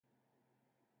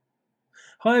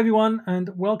Hi, everyone, and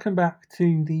welcome back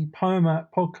to the Poema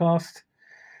podcast.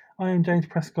 I am James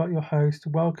Prescott, your host.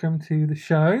 Welcome to the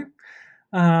show.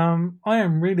 I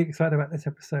am really excited about this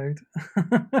episode.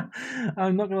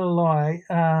 I'm not going to lie.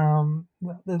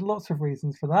 There's lots of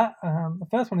reasons for that. The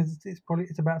first one is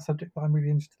it's about a subject that I'm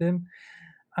really interested in,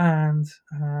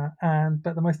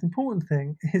 but the most important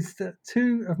thing is that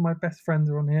two of my best friends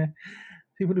are on here.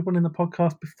 People who've been in the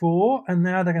podcast before, and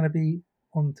now they're going to be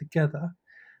on together.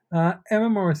 Emma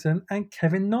Morrison and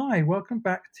Kevin Nye. Welcome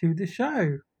back to the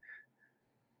show.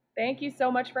 Thank you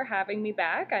so much for having me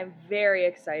back. I'm very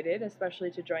excited,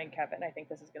 especially to join Kevin. I think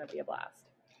this is going to be a blast.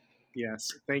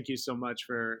 Yes, thank you so much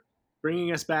for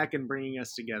bringing us back and bringing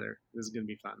us together. This is going to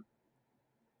be fun.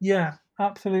 Yeah,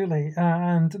 absolutely.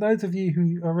 And those of you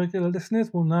who are regular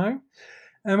listeners will know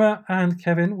Emma and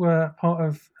Kevin were part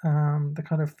of the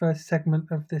kind of first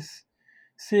segment of this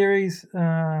series,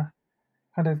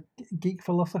 kind of geek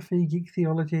philosophy, geek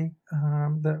theology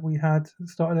that we had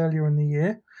started earlier in the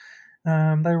year.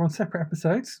 They were on separate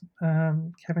episodes.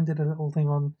 Kevin did a little thing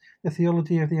on the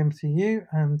theology of the MCU,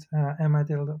 and Emma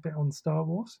did a little bit on Star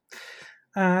Wars.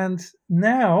 And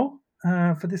now,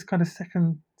 for this kind of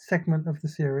second segment of the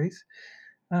series,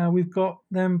 we've got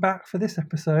them back for this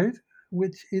episode,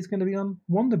 which is going to be on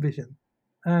Wandavision.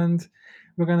 And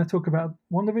we're going to talk about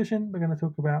Wandavision. We're going to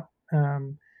talk about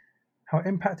how it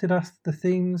impacted us, the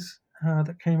themes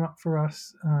that came up for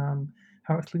us,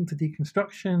 how it's linked to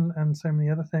deconstruction and so many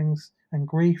other things, and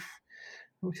grief,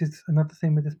 which is another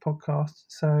theme with this podcast.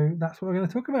 So that's what we're going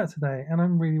to talk about today, and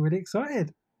I'm really, really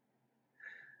excited.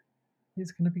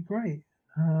 It's going to be great.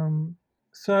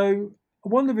 So,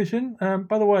 Wandavision,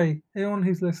 by the way, anyone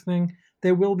who's listening,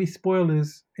 there will be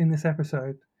spoilers in this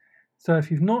episode. So if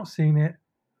you've not seen it,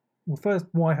 well, first,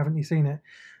 why haven't you seen it?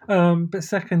 But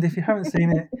second, if you haven't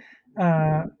seen it,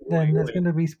 then there's going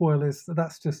to be spoilers.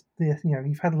 That's just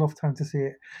you've had a lot of time to see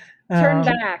it. Turn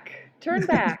back.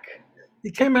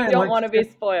 It came out. You don't want to be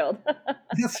spoiled.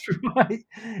 That's right.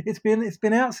 It's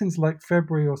been out since like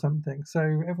February or something, so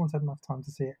everyone's had enough time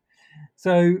to see it.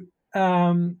 So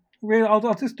really,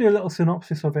 I'll just do a little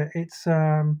synopsis of it. It's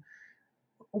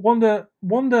Wanda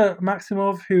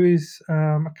Maximoff, who is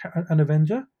an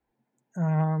Avenger.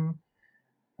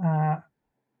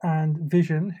 And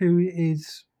Vision, who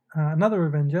is another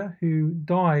Avenger who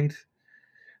died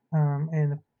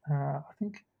in, I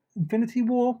think, Infinity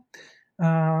War.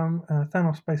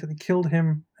 Thanos basically killed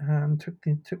him and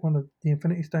took one of the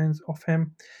Infinity Stones off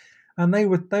him, and they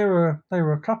were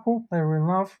a couple. They were in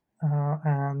love,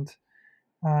 and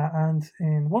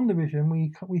in WandaVision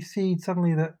we see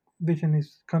suddenly that Vision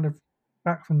is kind of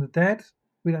back from the dead.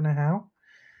 We don't know how.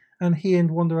 And he and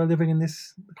Wanda are living in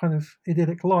this kind of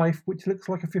idyllic life, which looks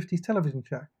like a 50s television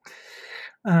show.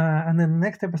 And then the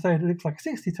next episode, it looks like a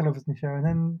 60s television show,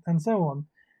 and so on.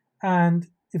 And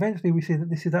eventually we see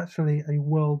that this is actually a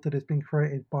world that has been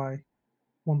created by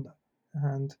Wanda.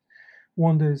 And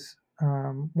Wanda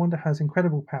has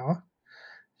incredible power.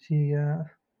 She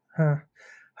her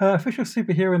official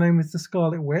superhero name is the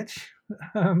Scarlet Witch.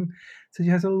 So she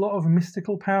has a lot of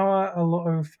mystical power, a lot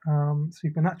of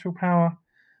supernatural power.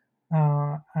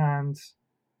 And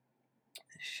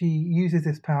she uses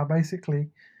this power basically,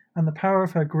 and the power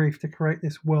of her grief to create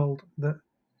this world that,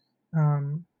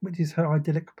 which is her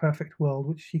idyllic, perfect world,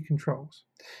 which she controls,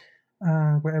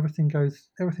 where everything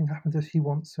happens as she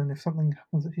wants, and if something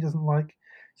happens that she doesn't like,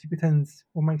 she pretends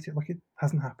or makes it like it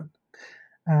hasn't happened.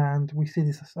 And we see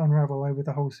this unravel over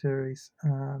the whole series,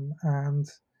 and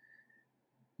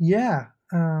yeah,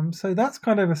 so that's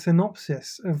kind of a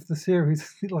synopsis of the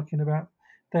series, like in about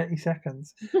 30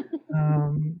 seconds.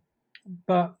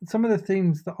 But some of the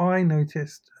themes that I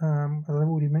noticed, as I've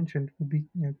already mentioned, would be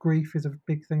grief is a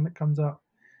big thing that comes up.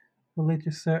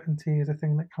 Religious certainty is a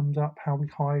thing that comes up. How we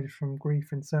hide from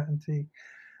grief and certainty.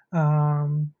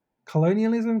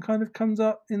 Colonialism kind of comes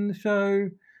up in the show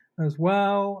as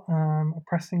well.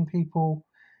 Oppressing people.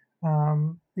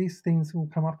 These things will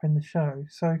come up in the show.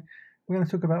 So we're going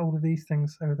to talk about all of these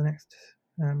things over the next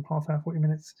half hour, 40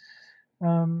 minutes.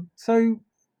 So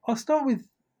I'll start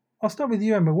with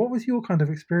you, Emma. What was your kind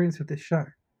of experience of this show?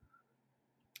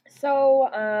 So,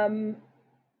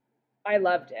 I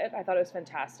loved it. I thought it was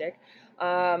fantastic.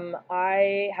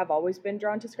 I have always been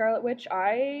drawn to Scarlet Witch.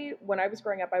 When I was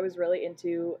growing up, I was really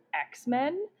into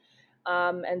X-Men.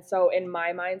 And so in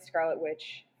my mind, Scarlet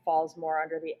Witch falls more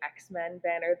under the X-Men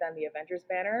banner than the Avengers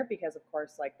banner, because of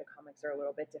course, like, the comics are a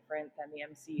little bit different than the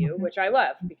MCU, which I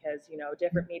love because,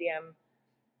 different medium,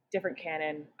 different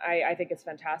canon. I think it's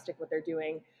fantastic what they're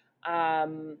doing.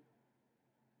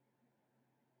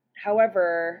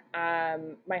 However,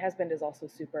 my husband is also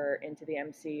super into the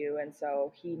MCU, and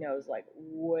so he knows like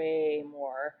way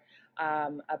more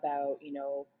about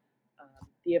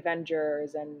the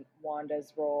Avengers and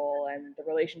Wanda's role and the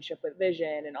relationship with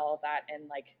Vision and all of that, and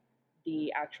like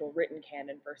the actual written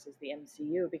canon versus the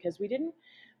MCU, because we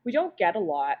don't get a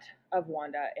lot of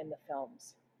Wanda in the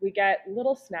films. We get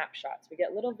little snapshots, we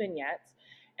get little vignettes,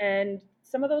 and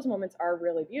some of those moments are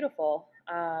really beautiful.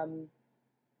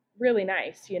 Really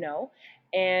nice, you know.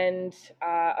 And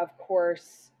of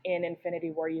course, in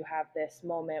Infinity War, you have this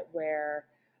moment where,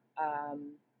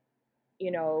 um,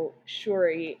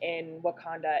 Shuri in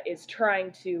Wakanda is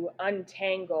trying to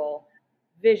untangle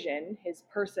Vision, his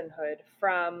personhood,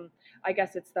 from, I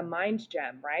guess it's the mind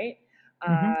gem, right?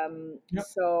 Hmm. Yep.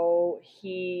 So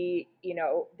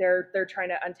they're trying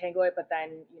to untangle it, but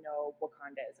then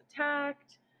Wakanda is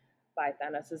attacked by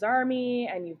Thanos' army,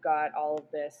 and you've got all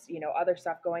of this, other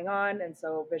stuff going on. And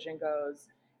so Vision goes,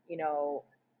 you know,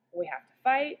 we have to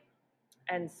fight.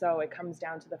 And so it comes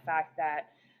down to the fact that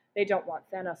they don't want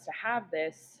Thanos to have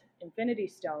this Infinity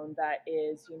Stone that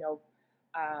is,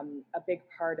 a big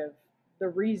part of the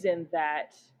reason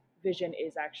that Vision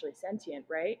is actually sentient,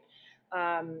 right?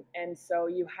 And so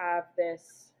you have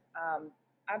this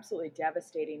absolutely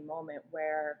devastating moment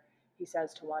where he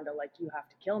says to Wanda, like, you have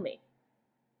to kill me.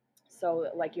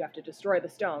 So like you have to destroy the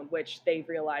stone, which they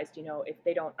realized, if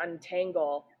they don't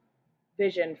untangle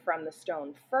Vision from the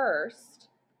stone first,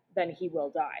 then he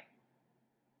will die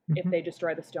if Hmm. they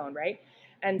destroy the stone, right?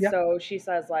 And Yep. so she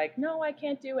says like, no, I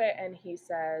can't do it. And he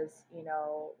says,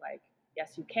 like,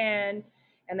 yes, you can.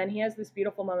 And then he has this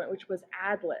beautiful moment, which was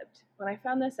ad-libbed. When I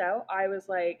found this out, I was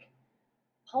like,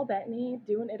 Paul Bettany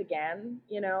doing it again,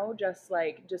 just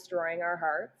like destroying our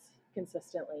hearts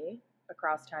consistently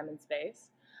across time and space.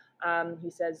 He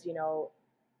says,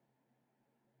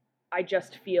 I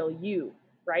just feel you,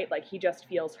 right? Like he just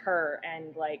feels her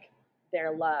and like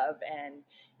their love. And,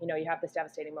 you have this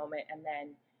devastating moment. And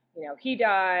then, he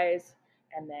dies.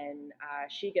 And then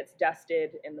she gets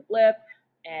dusted in the blip.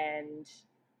 And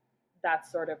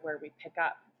that's sort of where we pick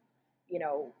up,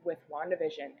 with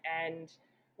WandaVision. And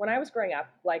when I was growing up,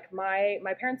 like my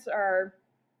parents are,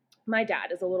 my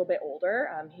dad is a little bit older.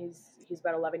 He's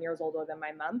about 11 years older than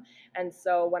my mom, and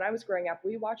so when I was growing up,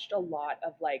 we watched a lot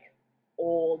of like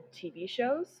old TV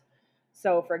shows.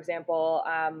 So, for example,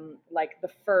 like the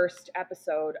first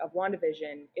episode of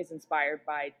WandaVision is inspired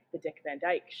by the Dick Van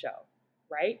Dyke Show,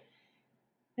 right?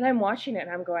 And I'm watching it and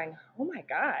I'm going, oh my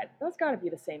God, those got to be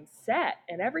the same set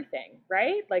and everything,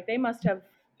 right? Like they must have,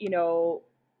 you know,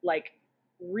 like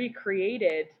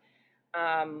recreated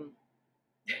um,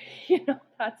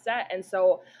 that set. And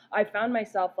so I found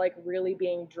myself like really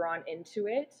being drawn into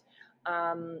it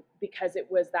because it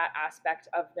was that aspect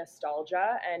of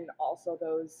nostalgia and also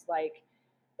those like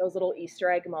those little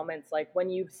Easter egg moments, like when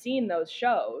you've seen those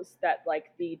shows that like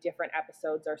the different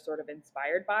episodes are sort of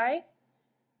inspired by,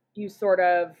 you sort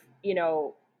of,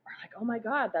 are like, oh my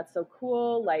God, that's so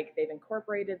cool. Like they've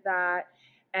incorporated that.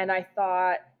 And I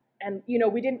thought, and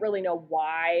we didn't really know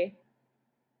why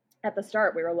at the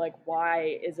start. We were like,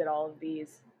 why is it all of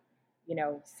these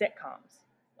sitcoms?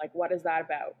 Like, what is that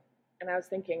about? And I was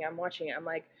thinking, I'm watching it, I'm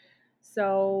like,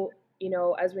 so,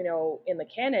 as we know in the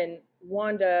canon,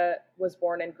 Wanda was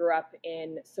born and grew up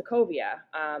in Sokovia,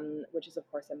 which is, of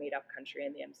course, a made up country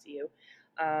in the MCU,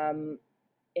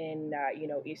 in,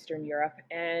 Eastern Europe.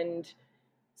 And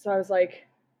so I was like,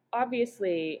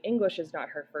 obviously, English is not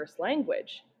her first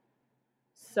language.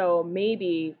 So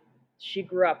maybe she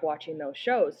grew up watching those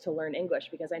shows to learn English,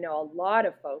 because I know a lot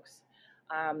of folks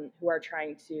who are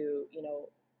trying to,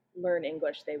 learn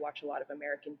English, they watch a lot of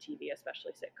American TV,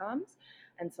 especially sitcoms.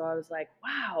 And so I was like,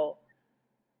 wow,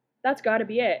 that's got to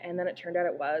be it. And then it turned out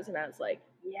it was. And I was like,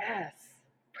 yes,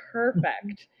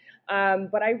 perfect.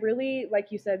 But I really,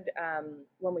 like you said,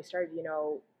 when we started,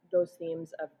 those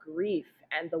themes of grief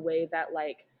and the way that,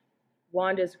 like,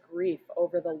 Wanda's grief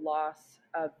over the loss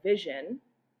of Vision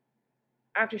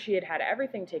after she had had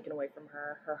everything taken away from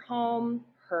her, her home,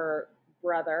 her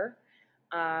brother,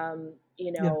 you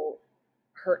Yeah. know,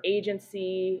 her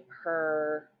agency,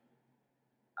 her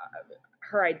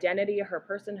identity, her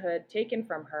personhood taken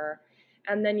from her.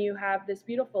 And then you have this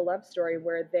beautiful love story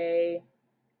where they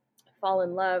fall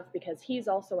in love because he's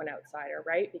also an outsider,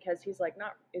 right? Because he's like,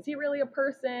 not, is he really a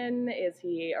person? Is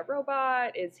he a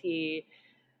robot? Is he,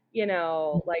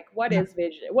 like, what Yeah. is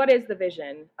Vision? What is the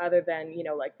Vision other than,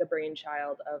 like the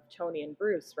brainchild of Tony and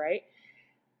Bruce, right?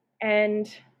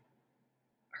 And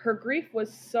her grief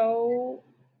was so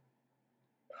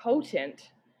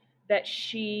potent that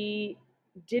she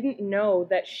didn't know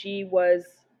that she was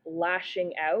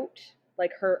lashing out,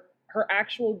 like her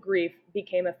actual grief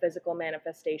became a physical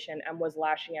manifestation and was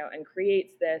lashing out and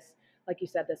creates this, like you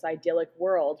said, this idyllic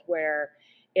world where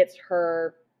it's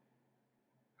her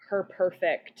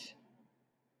perfect,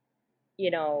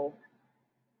 you know,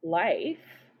 life.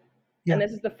 And Yeah,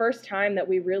 this is the first time that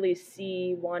we really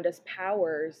see Wanda's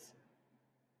powers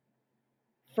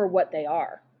for what they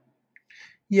are.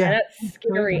 And yeah, that's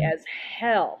scary absolutely. as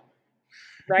hell,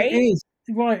 It right? is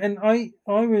right, and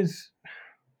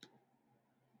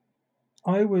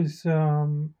I was,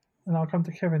 and I'll come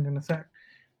to Kevin in a sec.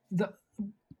 The,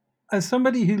 as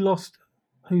somebody who's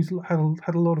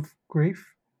had a lot of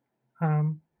grief,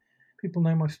 um, people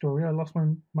know my story. I lost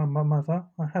my mother.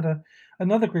 I had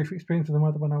another grief experience with a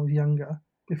mother when I was younger,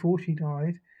 before she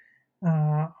died.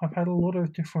 I've had a lot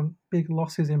of different big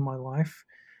losses in my life.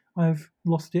 I've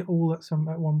lost it all at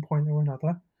one point or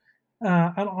another,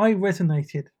 and I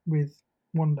resonated with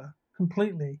Wanda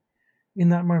completely in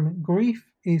that moment.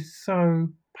 Grief is so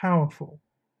powerful.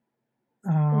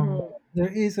 Um, Mm-hmm. there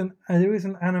is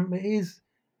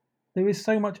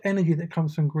so much energy that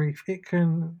comes from grief. It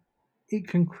can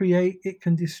create, it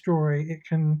can destroy,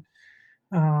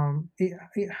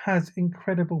 it has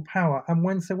incredible power. And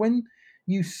when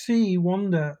you see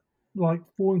Wanda like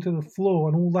falling to the floor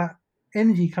and all that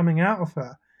energy coming out of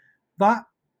her, that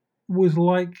was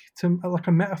like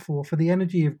a metaphor for the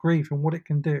energy of grief and what it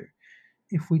can do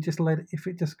if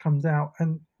it just comes out.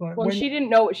 And like Well, and when she didn't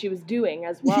know what she was doing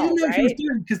as she didn't well, know what she was right?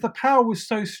 doing because the power was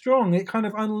so strong, it kind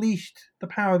of unleashed the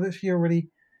power that she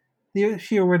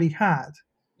already had.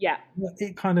 Yeah.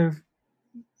 It kind of,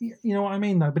 you know what I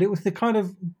mean, though. But it was the kind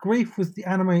of grief was the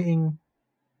animating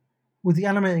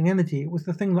energy. It was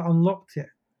the thing that unlocked it,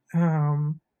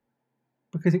 um,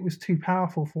 because it was too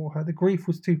powerful for her. The grief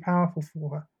was too powerful for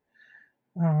her,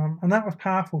 and that was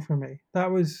powerful for me. I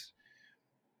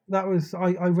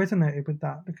resonated with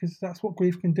that because that's what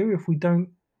grief can do if we don't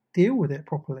deal with it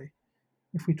properly.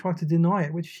 If we try to deny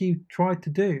it, which she tried to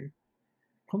do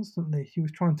constantly, she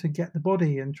was trying to get the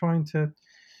body and trying to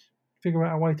figure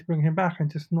out a way to bring him back,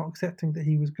 and just not accepting that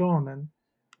he was gone.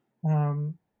 And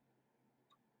um,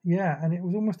 yeah, and it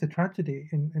was almost a tragedy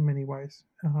in many ways.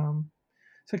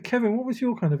 So, Kevin, what was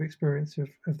your kind of experience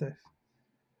of this?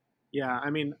 Yeah, I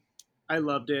mean, I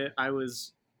loved it. I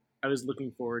was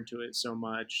looking forward to it so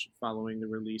much, following the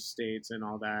release dates and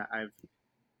all that.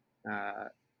 Uh,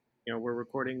 we're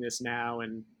recording this now,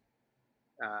 and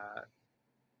uh,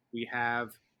 we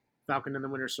have Falcon and the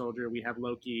Winter Soldier, we have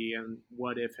Loki, and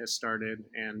What If has started.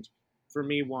 And for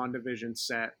me, WandaVision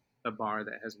set a bar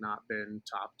that has not been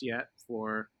topped yet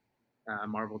for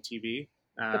Marvel TV.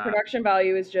 The Uh, production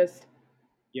value is just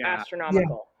yeah, Yeah,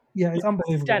 astronomical. yeah, it's yeah,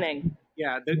 unbelievable. Stunning.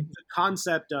 yeah. The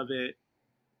concept of it,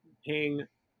 paying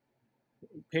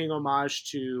paying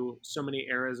homage to so many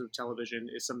eras of television,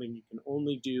 is something you can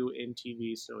only do in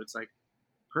TV. So it's like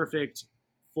perfect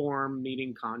form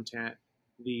meeting content.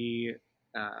 The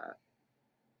uh,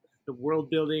 the world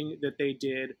building that they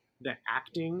did, the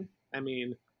acting. I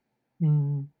mean,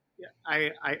 Mm, yeah,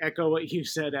 I echo what you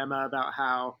said, Emma, about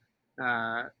how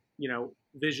uh,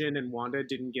 Vision and Wanda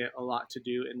didn't get a lot to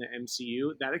do in the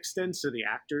MCU. That extends to the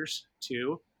actors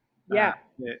too. Yeah.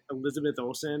 That Elizabeth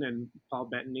Olsen and Paul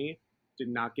Bettany did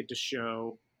not get to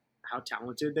show how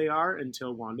talented they are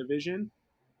until WandaVision.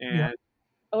 yeah, And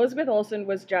Elizabeth Olsen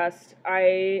was just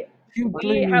I she blew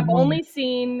we me have away. only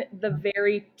seen the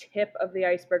very tip of the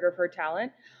iceberg of her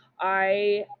talent.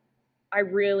 I I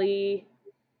really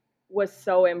was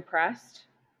so impressed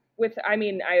with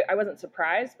I wasn't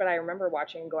surprised, but I remember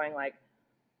watching and going like,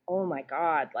 "Oh my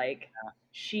god, like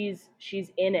she's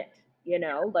in it."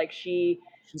 Like she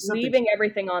she's something. leaving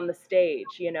everything on the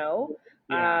stage.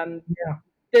 Yeah, Um Yeah,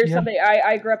 there's yeah, something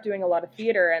I grew up doing a lot of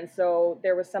theater, and so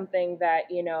there was something that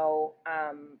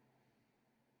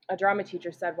a drama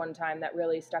teacher said one time that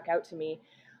really stuck out to me.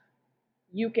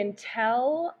 You can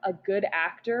tell a good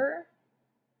actor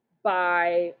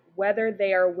by whether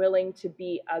they are willing to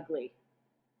be ugly.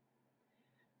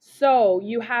 So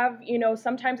you have,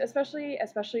 sometimes,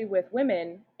 especially with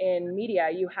women in media,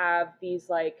 you have these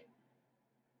like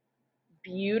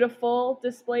beautiful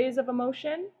displays of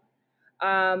emotion,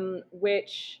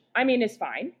 which I mean is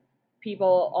fine.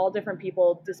 All different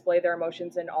people display their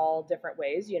emotions in all different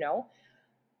ways.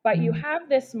 But you mm, have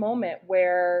this moment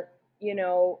where, you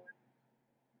know,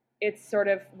 it's sort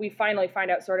of we finally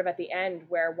find out sort of at the end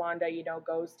where Wanda,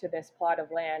 goes to this plot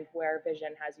of land where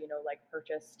Vision has, like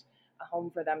purchased a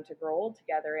home for them to grow old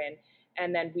together in.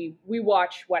 And then we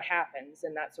watch what happens,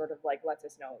 and that sort of like lets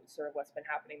us know sort of what's been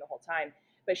happening the whole time.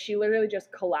 But she literally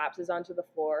just collapses onto the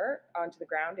floor, onto the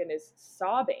ground, and is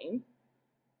sobbing.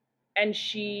 And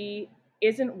she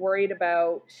isn't worried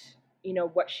about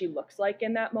what she looks like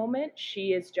in that moment.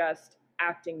 She is just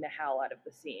acting the hell out of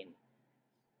the scene.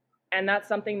 And that's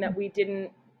something that we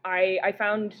didn't I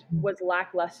found was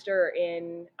lackluster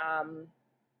in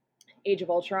Age of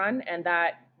Ultron, and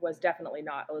that was definitely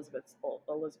not Elizabeth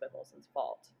Olsen's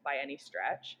fault by any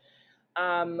stretch.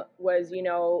 Was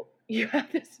you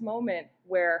have this moment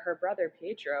where her brother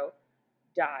Pietro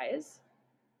dies,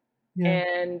 Yeah.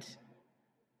 and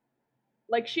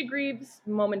like she grieves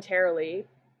momentarily,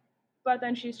 but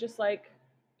then she's just like,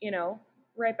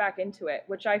 right back into it,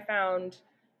 which I found.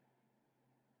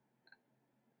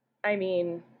 I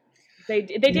mean, they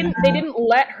Yeah. didn't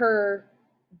let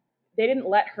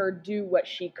her do what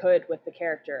she could with the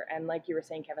character. And like you were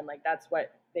saying, Kevin, like that's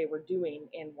what they were doing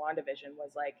in WandaVision,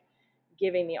 was like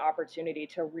giving the opportunity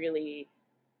to really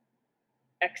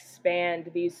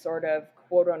expand these sort of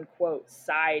quote unquote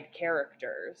side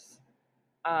characters,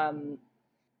 um,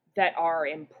 that are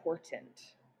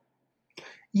important.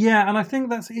 Yeah, and I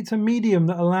think it's a medium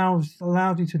that allows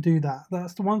you to do that.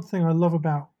 That's the one thing I love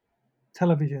about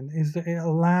television, is that it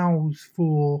allows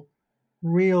for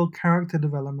real character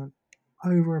development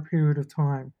over a period of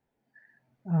time,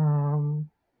 um,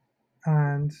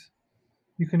 and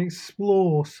you can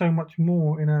explore so much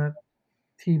more in a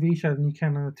TV show than you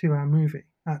can in a 2-hour movie.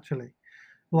 Actually,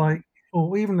 Mm-hmm. like,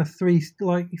 or even a three.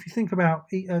 Like, if you think about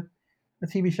a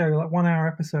TV show, like 1 hour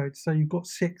episodes, so you've got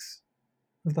six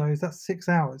of those. That's 6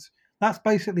 hours. That's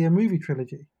basically a movie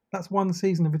trilogy. That's one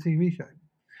season of a TV show.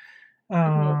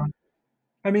 Mm-hmm. Uh,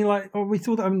 I mean, like, we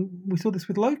saw that. We saw this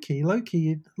with Loki.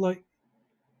 Loki, like,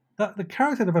 that the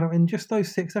character development in just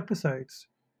those 6 episodes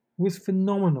was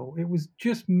phenomenal. It was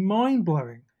just mind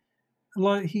blowing.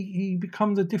 Like, he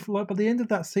becomes a different. Like, by the end of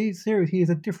that series, he is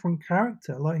a different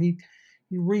character. Like, he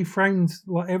reframes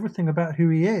like everything about who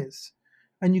he is,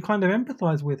 and you kind of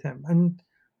empathize with him. And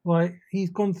like, he's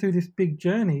gone through this big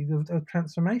journey of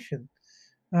transformation.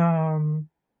 Um,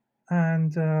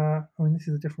 and I mean, this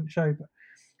is a different show,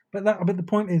 but the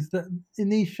point is that in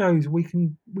these shows we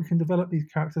can develop these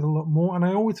characters a lot more. And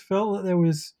I always felt that there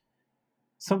was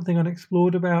something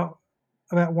unexplored about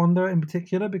Wanda in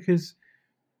particular,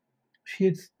 she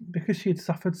had because she had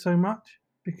suffered so much,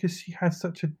 because she has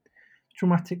such a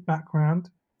traumatic background.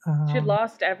 She'd Um,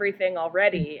 lost everything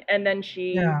already, and then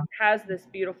she yeah, has this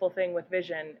beautiful thing with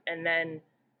Vision, and then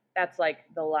that's like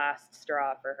the last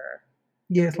straw for her.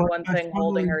 It yeah, was it's the like one thing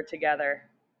holding her together.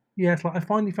 I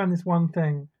finally found this one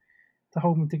thing to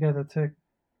hold me together, to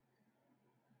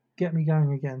get me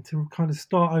going again, to kind of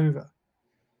start over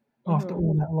after Mm-hmm.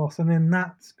 all that loss, and then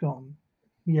that's gone.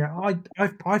 Yeah,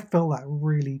 I felt that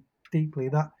really deeply.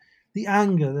 That the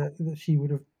anger that she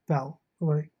would have felt,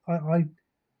 like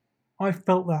I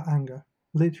felt that anger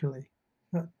literally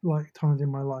at like times in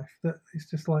my life. That it's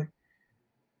just like,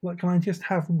 can I just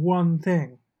have one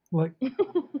thing, like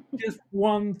just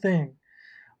one thing,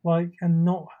 like, and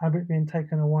not have it being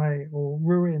taken away or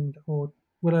ruined or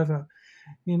whatever,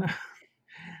 you know.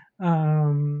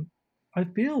 um, I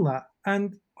feel that,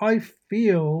 and I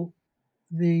feel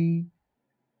the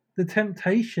the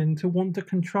temptation to want to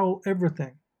control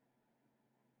everything.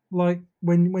 Like,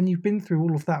 when you've been through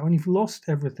all of that, when you've lost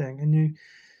everything, and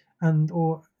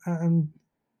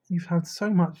you've had so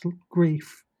much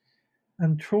grief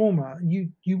and trauma,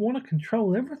 you want to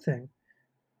control everything.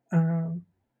 Um,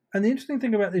 and the interesting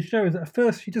thing about this show is that at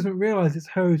first she doesn't realize it's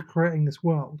her who's creating this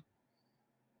world,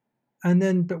 and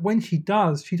then but when she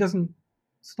does, she doesn't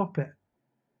stop it,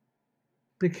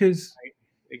 because Right?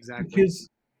 Exactly. because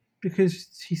because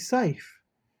she's safe,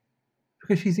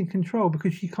 because she's in control,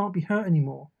 because she can't be hurt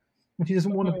anymore, and she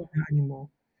doesn't want to be Mm-hmm. hurt anymore.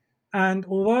 And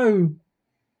although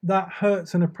that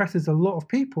hurts and oppresses a lot of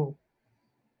people,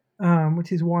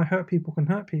 which is why hurt people can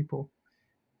hurt people,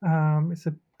 it's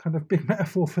a kind of big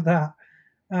metaphor for that.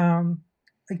 Um,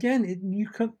 Again,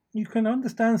 you can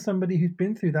understand somebody who's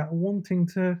been through that,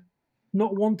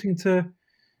 not wanting to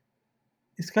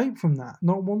escape from that,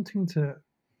 not wanting to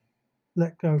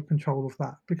let go of control of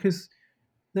that, because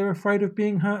they're afraid of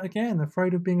being hurt again,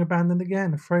 afraid of being abandoned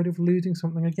again, afraid of losing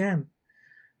something again,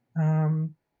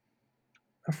 um,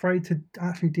 afraid to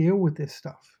actually deal with this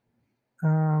stuff.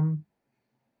 Um,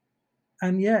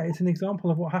 and yeah, it's an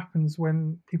example of what happens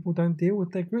when people don't deal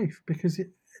with their grief, because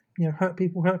hurt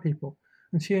people,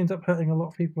 and she ends up hurting a lot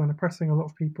of people and oppressing a lot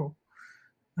of people.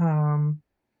 Um,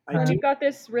 I Well, and do. and you've got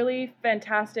this really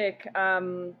fantastic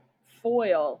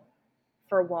foil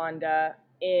for Wanda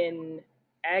in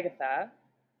Agatha,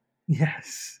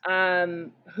 yes,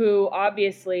 who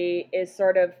obviously is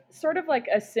sort of like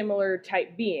a similar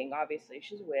type being. Obviously,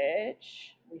 she's a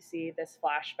witch. We see this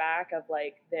flashback of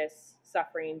like this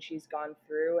suffering she's gone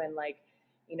through, and like,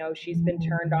 You know, she's been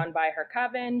turned on by her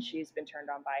coven, she's been turned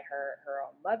on by her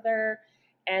own mother,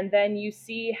 and then you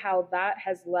see how that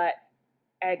has let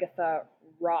Agatha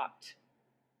rot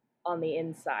on the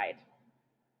inside.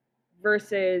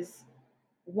 Versus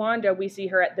Wanda, we see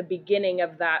her at the beginning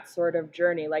of that sort of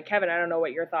journey. Like Kevin, I don't know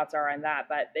what your thoughts are on that,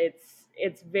 but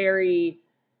it's very,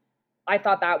 I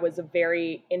thought that was a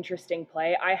very interesting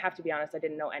play. I have to be honest, I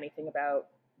didn't know anything about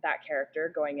that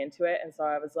character going into it, and so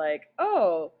I was like,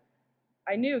 oh,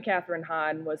 I knew Catherine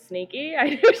Hahn was sneaky. I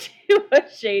knew she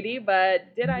was shady,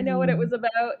 but did I know what it was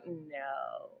about?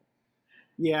 No.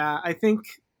 Yeah, I think,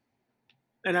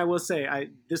 and I will say,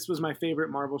 this was my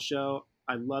favorite Marvel show.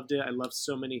 I loved it. I loved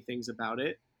so many things about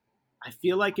it. I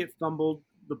feel like it fumbled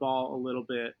the ball a little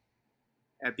bit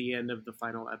at the end of the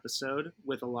final episode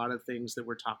with a lot of things that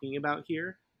we're talking about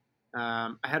here.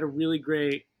 I had a really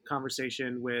great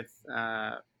conversation with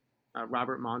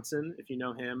Robert Monson, if you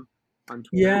know him on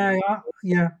Twitter.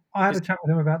 Yeah. I had a chat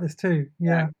with him about this too.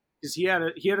 Yeah. Because he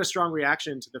had a strong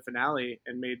reaction to the finale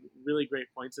and made really great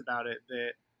points about it.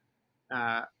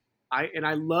 That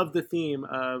I love the theme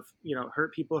of, you know,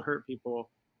 hurt people,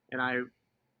 and I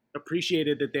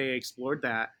appreciated that they explored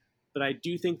that. But I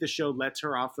do think the show lets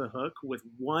her off the hook with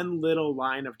one little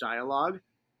line of dialogue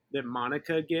that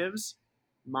Monica gives.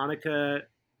 Monica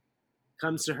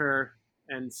comes to her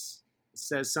and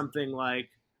says something like,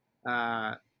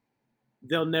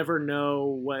 "They'll never know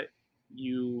what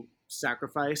you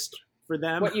sacrificed for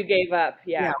them, what you gave up."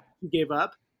 Yeah, you gave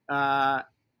up."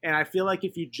 And I feel like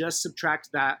if you just subtract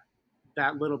that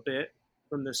little bit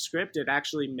from the script, it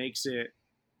actually makes it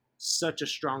such a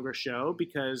stronger show,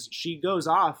 because she goes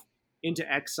off into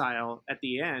exile at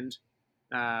the end,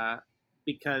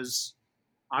 because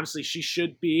honestly she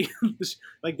should be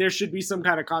like, there should be some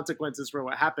kind of consequences for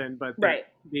what happened, but right,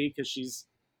 because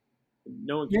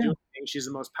no one can do anything. She's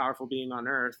the most powerful being on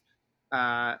earth,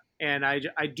 and I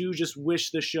do just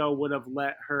wish the show would have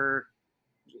let her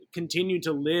continue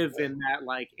to live in that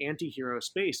like anti-hero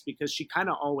space, because she kind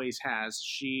of always has.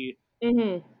 She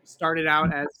started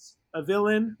out as a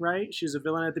villain, right? She was a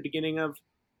villain at the beginning of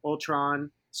Ultron,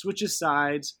 switches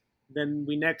sides. Then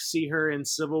we next see her in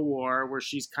Civil War, where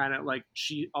she's kind of like,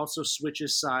 she also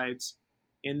switches sides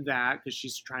in that because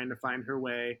she's trying to find her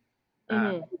way.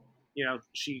 You know,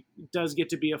 she does get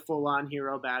to be a full-on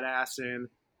hero badass in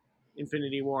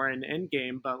Infinity War and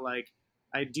Endgame, but like,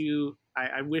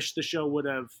 I wish the show would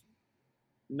have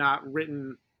not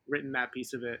written that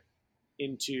piece of it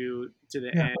into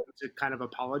the end to kind of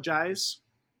apologize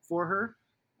for her,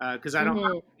 because I don't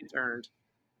think it's earned.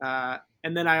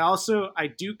 And then I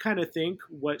do kind of think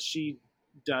what she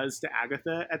does to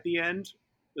Agatha at the end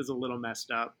is a little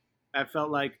messed up. I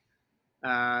felt like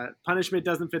punishment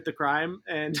doesn't fit the crime,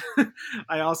 and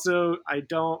I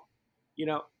don't, you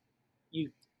know,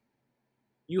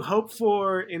 you hope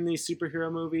for, in these superhero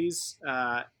movies,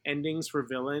 endings for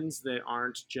villains that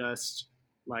aren't just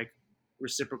like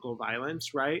reciprocal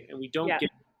violence, right? And we don't get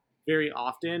very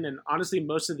often. And honestly,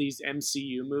 most of these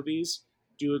MCU movies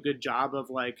do a good job of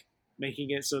like making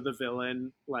it so the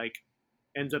villain like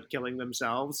ends up killing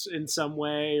themselves in some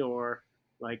way, or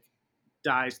like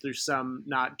dies through some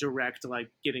not direct like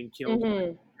getting killed by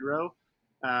the hero.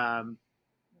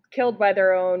 Killed by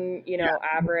their own, you know,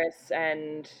 avarice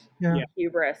and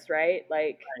hubris, right?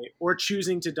 Like, or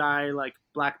choosing to die like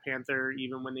Black Panther,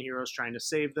 even when the hero's trying to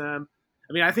save them.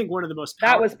 I mean, I think one of the most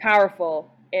that was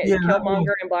powerful.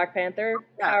 Killmonger and Black Panther,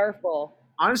 powerful.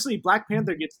 Honestly, Black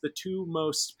Panther gets the two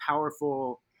most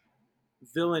powerful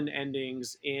villain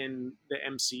endings in the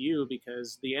MCU,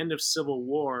 because the end of Civil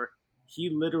War, he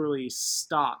literally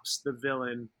stops the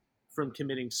villain from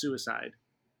committing suicide.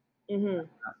 And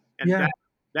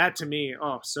that to me,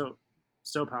 so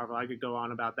powerful. I could go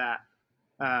on about that.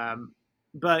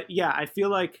 But yeah, I feel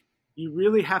like you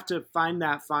really have to find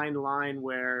that fine line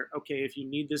where, okay, if you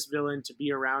need this villain to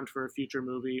be around for a future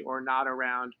movie or not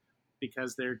around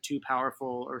because they're too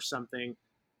powerful or something,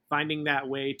 finding that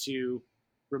way to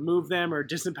remove them or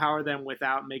disempower them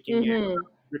without making it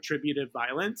retributive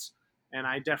violence. And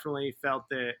I definitely felt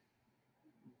that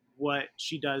what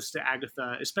she does to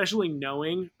Agatha, especially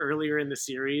knowing earlier in the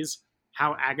series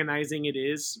how agonizing it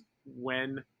is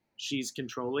when she's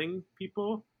controlling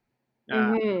people,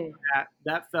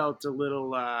 that felt a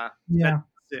little that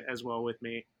sit as well with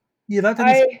me. Yeah, that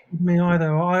didn't sit with me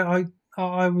either.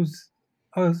 I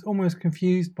was almost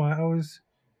confused by it. I was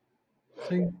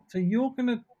so you're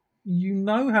gonna, you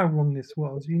know how wrong this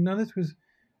was. You know this was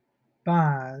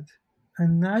bad,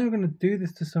 and now you're gonna do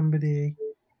this to somebody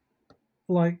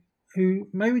like who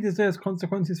maybe deserves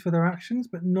consequences for their actions,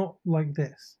 but not like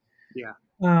this. Yeah.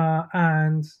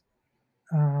 And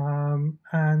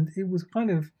and it was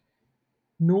kind of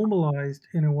normalized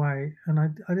in a way, and I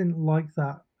didn't like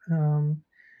that.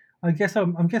 I guess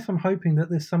I'm hoping that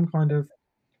there's some kind of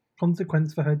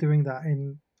consequence for her doing that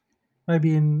in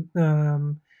maybe in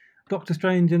Doctor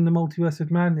Strange in the Multiverse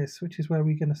of Madness, which is where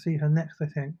we're going to see her next, I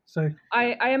think. So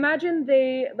I imagine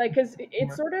they like because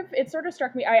it sort of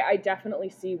struck me. I definitely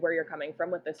see where you're coming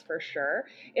from with this for sure.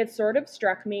 It sort of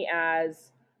struck me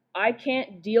as I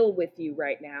can't deal with you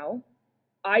right now.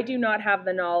 I do not have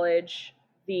the knowledge,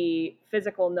 the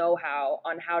physical know-how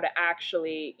on how to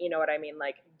actually, you know what I mean,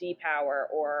 like depower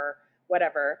or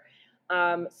whatever.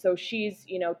 So she's,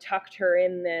 tucked her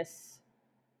in this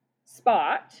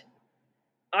spot.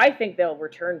 I think they'll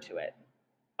return to it.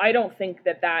 I don't think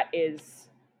that that is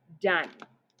done.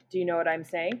 Do you know what I'm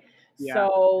saying? Yeah.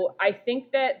 So I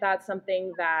think that that's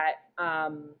something that,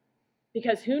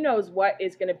 because who knows what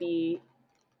is going to be,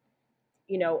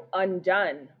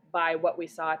 undone by what we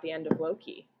saw at the end of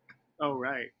Loki Oh,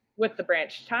 right. with the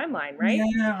branched timeline, right?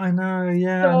 yeah, I know.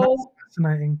 Yeah, and that's So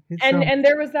fascinating. It's and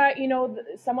there was that,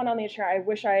 someone on the chat, I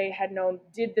wish I had known,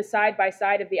 did the side by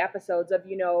side of the episodes of,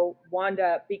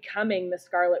 Wanda becoming the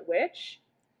Scarlet Witch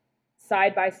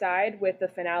side by side with the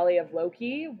finale of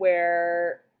Loki,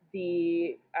 where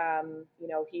the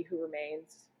he who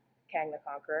remains, Kang the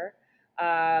Conqueror,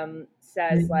 yeah,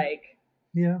 says like,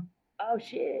 yeah, "Oh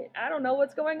shit, I don't know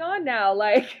what's going on now.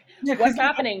 Like, yeah. what's Because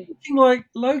happening?" like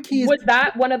Loki is Was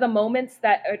that one of the moments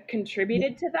that yeah,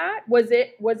 contributed to that? Was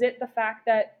it the fact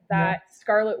that yeah,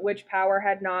 Scarlet Witch power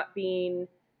had not been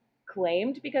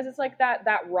claimed, because it's like that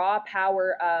raw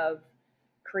power of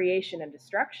creation and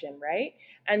destruction, right?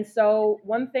 And so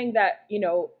one thing that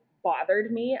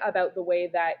bothered me about the way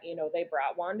that they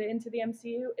brought Wanda into the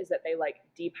MCU is that they like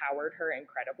depowered her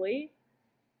incredibly.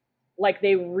 Like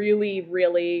they really,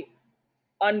 really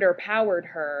underpowered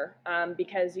her,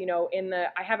 because in the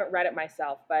I haven't read it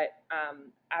myself, but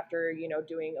after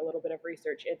doing a little bit of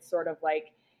research, it's sort of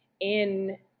like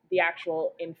in the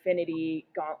actual Infinity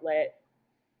Gauntlet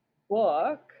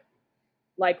book,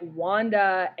 like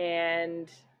Wanda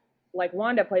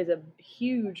plays a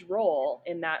huge role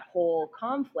in that whole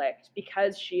conflict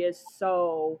because she is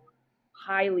so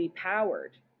highly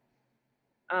powered.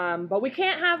 But we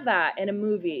can't have that in a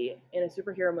movie, in a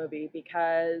superhero movie,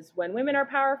 because when women are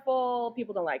powerful,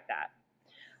 people don't like that.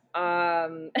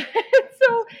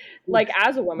 So, like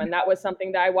as a woman, that was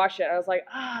something that I watched it. I was like,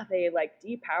 they like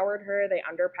depowered her, they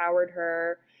underpowered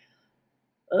her.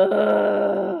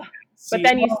 Ugh. But See,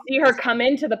 then you see her come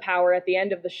into the power at the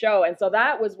end of the show, and so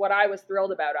that was what I was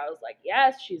thrilled about. I was like,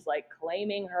 yes, she's like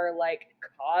claiming her like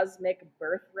cosmic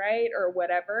birthright or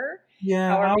whatever, yeah.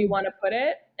 however you want to put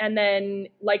it. And then,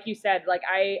 like you said, like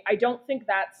I don't think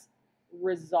that's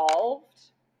resolved,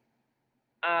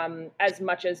 as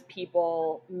much as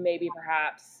people maybe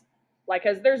perhaps like,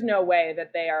 because there's no way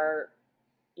that they are,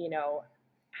 you know,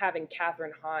 having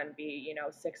Catherine Hahn be,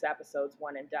 6 episodes,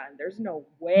 one and done. There's no No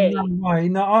way. way.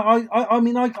 No, I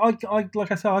mean, like I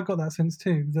said, I got that sense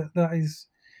too. That is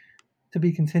to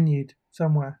be continued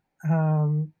somewhere.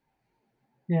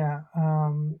 Yeah.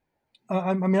 I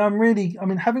mean, I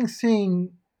mean, having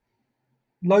seen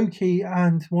Loki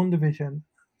and WandaVision,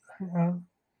 uh,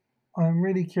 I'm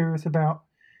really curious about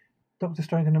Doctor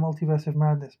Strange and the Multiverse of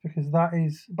Madness, because that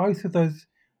is both of those,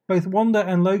 both Wanda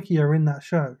and Loki are in that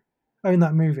show, are in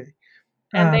that movie.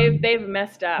 And they've Um, they've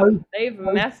messed up. both, They've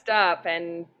both, messed up,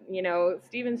 and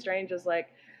Stephen Strange is like,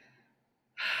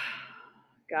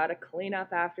 gotta clean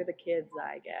up after the kids,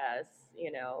 I guess.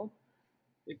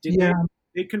 did yeah,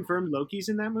 they confirm Loki's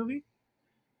in that movie?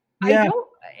 I yeah.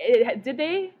 don't. Did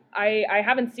they? I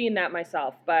haven't seen that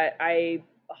myself, but I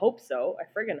hope so. I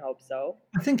friggin' hope so.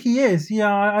 I think he is.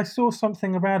 Yeah, I saw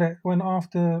something about it when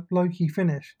after Loki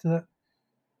finished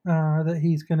that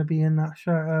he's going to be in that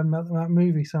show, that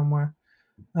movie somewhere.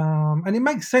 And it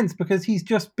makes sense because he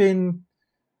just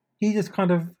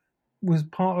kind of was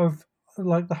part of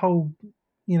like the whole,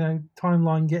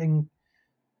 timeline getting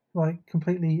like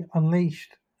completely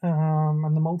unleashed,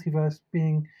 and the multiverse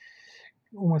being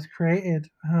almost created.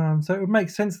 So it would make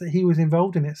sense that he was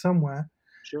involved in it somewhere.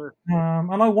 Sure.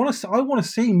 And I want to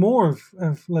see more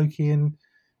of Loki and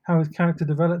how his character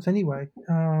develops anyway.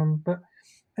 But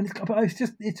it's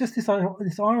just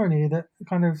this irony that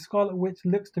kind of Scarlet Witch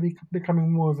looks to be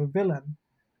becoming more of a villain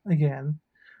again,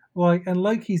 like, and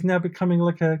Loki's now becoming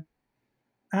like a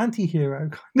anti-hero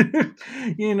kind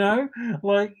of,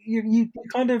 like you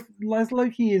kind of, as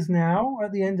Loki is now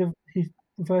at the end of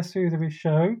the first series of his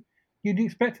show, you'd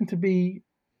expect him to be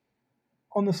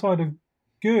on the side of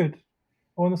good,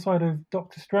 or on the side of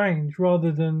Doctor Strange,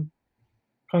 rather than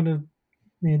kind of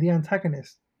the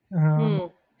antagonist.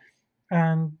 Um, Hmm.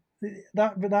 and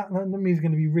that movie is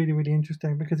going to be really really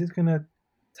interesting because it's going to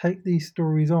take these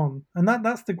stories on, and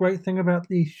that's the great thing about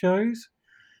these shows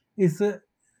is that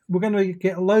we're going to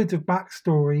get loads of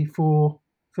backstory for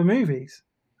movies,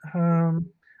 um,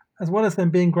 as well as them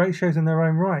being great shows in their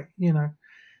own right,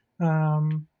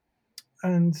 um,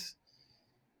 and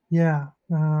yeah,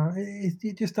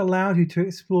 it just allows you to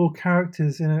explore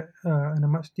characters in a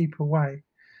much deeper way,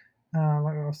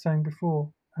 like I was saying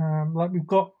before. Like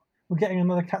we're getting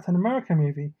another Captain America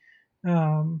movie,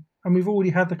 and we've already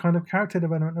had the kind of character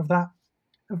development of that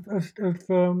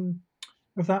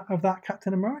of that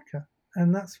Captain America,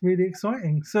 and that's really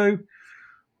exciting. So,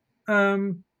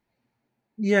 um,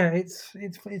 yeah, it's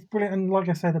brilliant, and like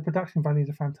I said, the production values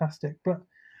are fantastic. But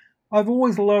I've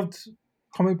always loved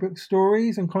comic book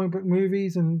stories and comic book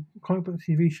movies and comic book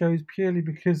TV shows purely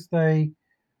because the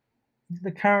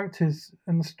characters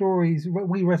and the stories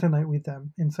we resonate with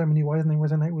them in so many ways, and they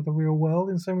resonate with the real world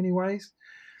in so many ways.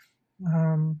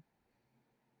 Um,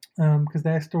 because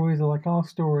their stories are like our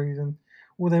stories, and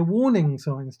or they're warning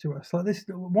signs to us. Like this,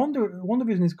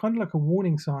 WandaVision is kind of like a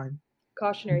warning sign.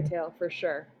 Cautionary tale for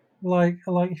sure. Like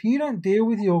if you don't deal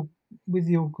with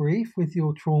your grief, with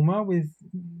your trauma, with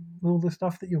all the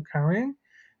stuff that you're carrying,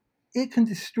 it can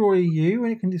destroy you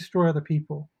and it can destroy other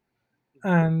people.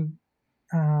 And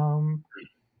um,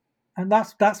 and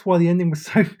that's why the ending was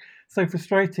so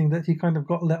frustrating that he kind of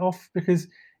got let off because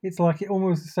it's like it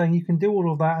almost is saying you can do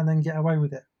all of that and then get away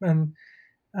with it. And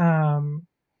um,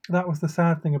 that was the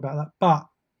sad thing about that. But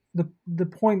the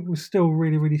point was still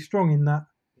really really strong in that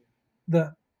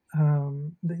that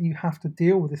you have to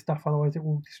deal with this stuff, otherwise it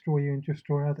will destroy you and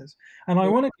destroy others. And Yeah.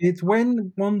 ironically, it's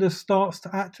when Wanda starts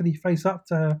to actually face up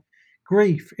to her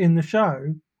grief in the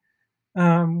show,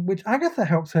 which Agatha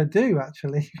helps her do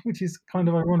actually, which is kind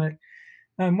of ironic.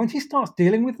 When she starts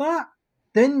dealing with that,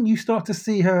 then you start to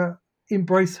see her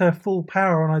embrace her full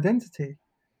power and identity.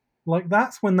 Like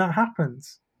that's when that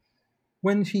happens.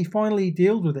 When she finally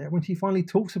deals with it, when she finally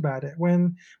talks about it,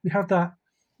 when we have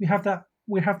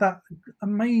that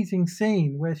amazing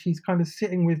scene where she's kind of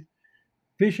sitting with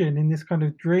Vision in this kind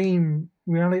of dream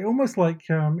reality, almost like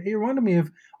it reminded me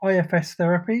of IFS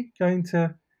therapy, going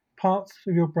to parts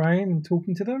of your brain and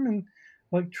talking to them, and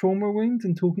like trauma wounds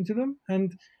and talking to them,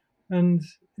 and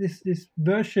this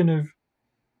version of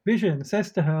Vision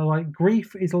says to her like,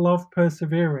 grief is love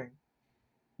persevering.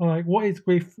 Like, what is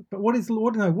grief? But what is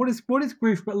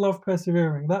grief but love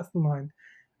persevering? That's the line.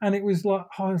 And it was like,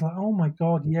 I was like, oh my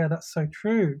god, yeah, that's so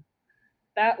true.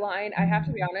 That line, I have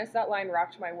to be honest, that line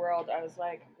rocked my world. I was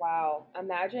like, wow,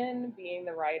 imagine being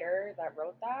the writer that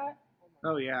wrote that.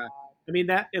 Oh yeah. I mean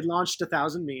that it launched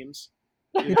 1,000 memes.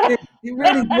 You It know, did. It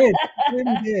really did. It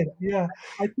really did. Yeah.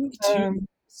 I think too Um,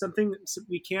 something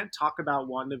we can't talk about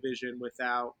WandaVision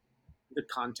without the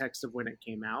context of when it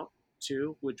came out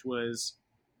too, which was,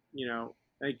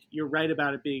 like you're right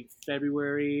about it being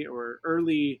February or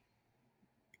early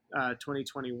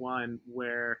 2021,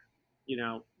 where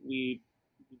we've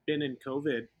been in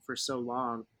COVID for so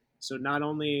long. So not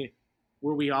only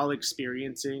were we all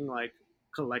experiencing like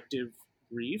collective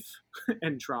grief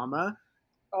and trauma,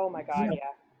 Oh my god, yeah. yeah.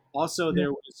 also Yeah.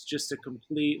 there was just a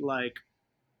complete like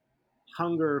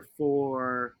hunger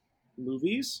for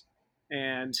movies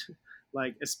and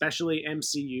like especially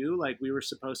MCU. Like we were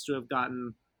supposed to have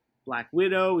gotten Black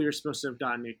Widow, we were supposed to have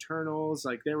gotten Eternals.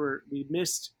 Like we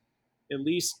missed at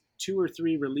least two or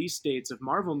three release dates of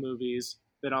Marvel movies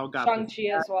that all got pushed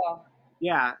Shang-Chi back. as well.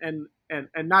 Yeah, and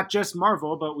not just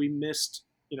Marvel, but we missed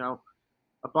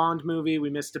a Bond movie. We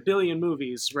missed a billion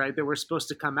movies, right, that were supposed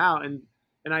to come out, and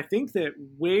I think that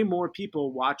way more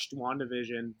people watched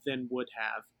WandaVision than would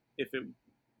have if it Yeah.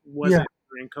 wasn't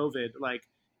during COVID. Like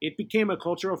it became a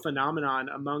cultural phenomenon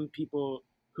among people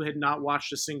who had not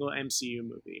watched a single MCU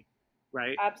movie,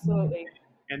 right? Absolutely.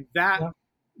 And that Yeah.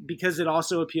 because it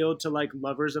also appealed to like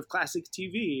lovers of classic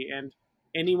TV and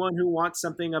anyone who wants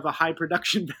something of a high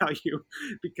production value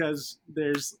because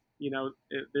there's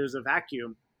a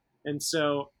vacuum. And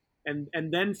so and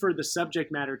then for the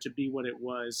subject matter to be what it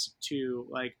was too,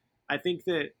 like I think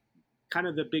that kind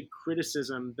of the big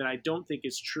criticism that I don't think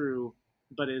is true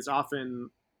but is often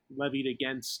levied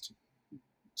against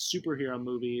superhero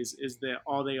movies is that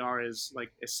all they are is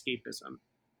like escapism.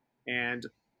 And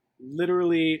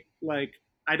literally, like,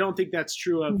 I don't think that's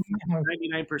true of No.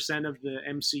 99% of the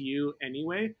MCU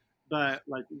anyway, but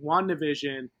like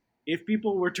WandaVision, if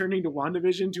people were turning to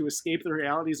WandaVision to escape the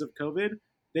realities of COVID,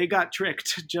 they got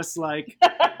tricked just like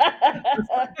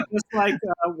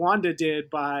Wanda did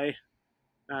by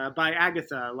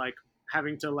Agatha, like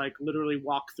having to like literally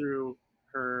walk through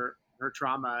her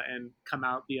trauma and come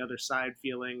out the other side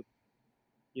feeling,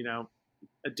 you know,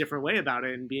 a different way about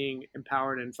it and being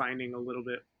empowered and finding a little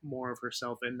bit more of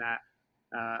herself in that.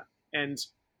 And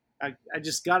I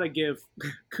just gotta give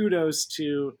kudos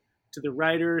to the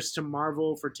writers, to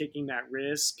Marvel for taking that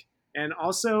risk, and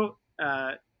also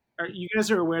you guys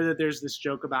are aware that there's this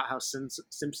joke about how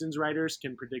Simpsons writers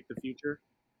can predict the future.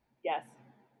 Yes.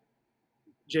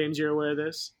 James, you're aware of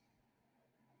this?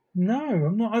 No,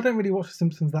 I'm not. I don't really watch The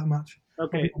Simpsons that much. I'll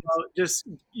Okay, be honest. well, just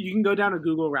you can go down a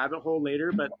Google rabbit hole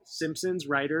later, but Simpsons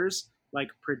writers like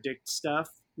predict stuff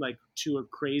like to a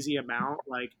crazy amount.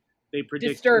 Like they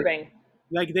predict Disturbing.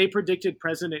 like they predicted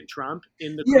President Trump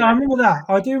in the Yeah, I correct. remember that.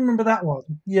 I do remember that one.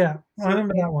 Yeah, I So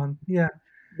remember that one. Yeah.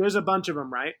 there's a bunch of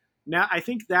them, right? Now I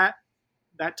think that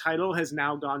that title has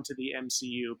now gone to the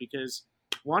MCU because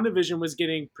WandaVision was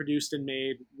getting produced and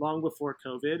made long before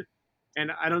COVID. And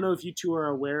I don't know if you two are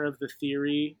aware of the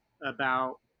theory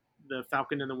about the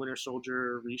Falcon and the Winter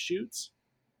Soldier reshoots.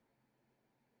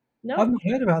 I've No. not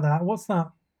heard about that. What's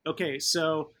that? Okay,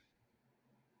 so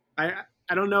I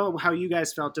don't know how you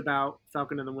guys felt about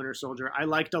Falcon and the Winter Soldier. I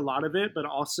liked a lot of it, but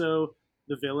also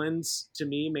the villains to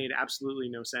me made absolutely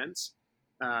no sense.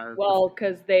 Well,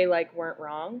 because they like weren't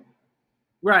wrong.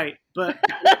 Right, but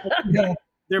Yeah,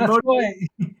 their that's motiv-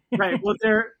 right. right, well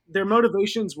their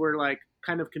motivations were like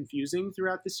kind of confusing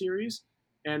throughout the series.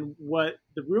 And what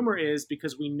the rumor is,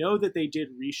 because we know that they did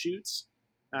reshoots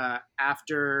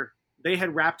after they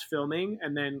had wrapped filming,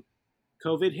 and then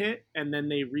COVID hit, and then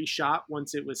they reshot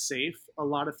once it was safe. A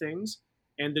lot of things,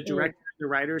 and the Mm. director and the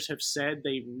writers have said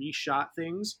they reshot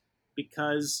things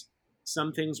because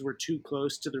some things were too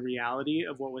close to the reality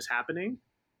of what was happening.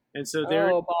 And so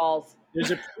Oh, balls.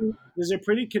 there's a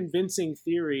pretty convincing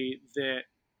theory that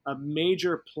a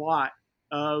major plot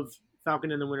of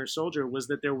Falcon and the Winter Soldier was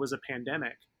that there was a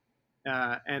pandemic,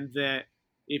 and that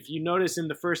if you notice in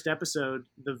the first episode,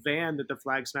 the van that the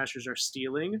Flag Smashers are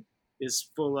stealing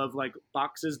is full of like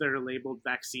boxes that are labeled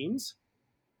vaccines,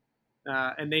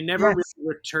 and they never really Yes.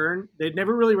 return. They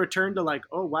never really return to like,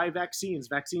 oh, why vaccines?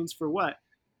 Vaccines for what?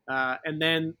 And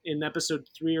then in episode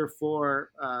 3 or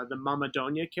 4, the Mama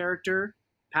Donya character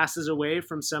passes away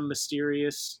from some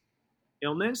mysterious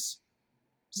illness.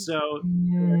 So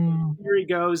the Mm, theory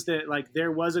goes that like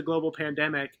there was a global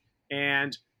pandemic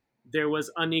and there was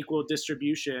unequal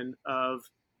distribution of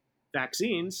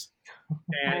vaccines,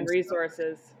 And and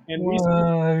resources. recently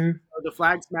whoa. the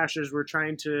Flag Smashers were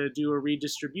trying to do a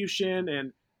redistribution,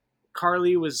 and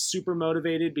Carly was super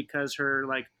motivated because her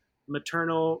like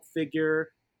maternal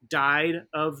figure died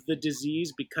of the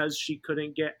disease because she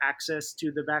couldn't get access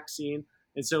to the vaccine,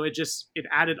 and so it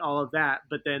added all of that.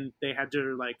 But then they had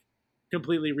to like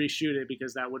completely reshoot it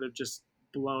because that would have just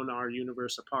blown our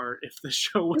universe apart if the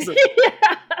show wasn't.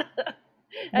 Yeah.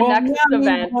 A Well, yeah, Nexus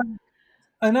event.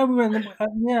 I know we went.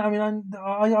 Yeah, I mean,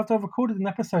 I've recorded an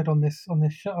episode on on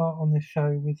this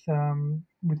show with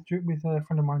a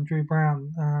friend of mine, Drew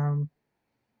Brown,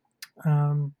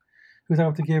 who was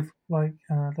able to give like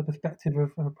the perspective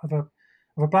of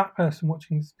a black person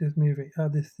watching this movie,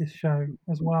 this show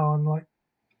as well, and like,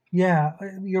 yeah,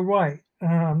 you're right.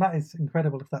 That is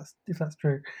incredible if that's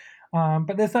true.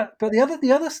 But there's that. But the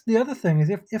other thing is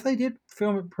if they did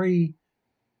film it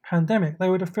pre-pandemic, they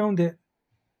would have filmed it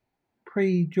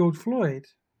pre George Floyd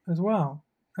as well.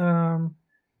 Um,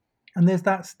 and there's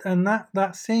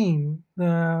that scene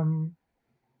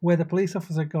where the police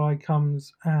officer guy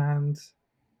comes and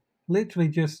literally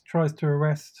just tries to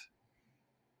arrest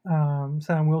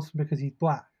Sam Wilson because he's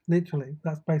black. Literally,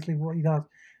 that's basically what he does.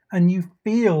 And you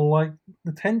feel like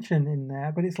the tension in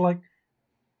there, but it's like,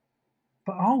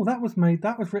 but oh, that was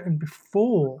written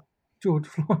before George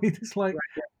Floyd. It's like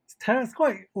Right, it's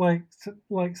quite like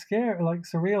scary, like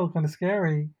surreal, kind of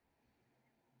scary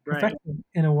right. profession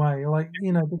in a way, like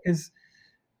because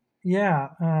yeah,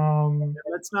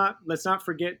 Let's not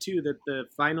forget too that the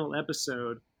final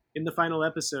episode,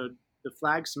 the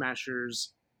Flag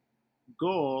Smashers'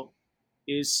 goal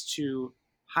is to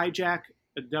hijack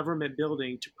a government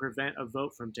building to prevent a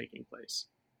vote from taking place.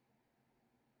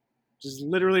 Which is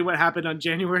literally what happened on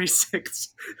January 6th.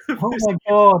 oh my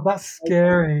god, that's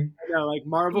scary. I know, like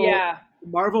Yeah.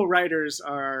 Marvel writers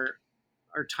are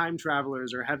time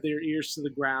travelers or have their ears to the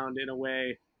ground in a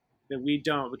way that we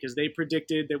don't, because they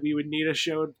predicted that we would need a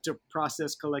show to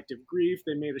process collective grief.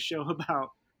 They made a show about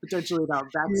potentially about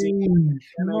vaccine.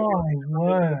 Jeez, my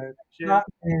word, that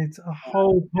is a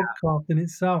whole podcast in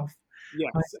itself, I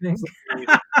Yes, think.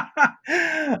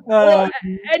 absolutely. Well, um,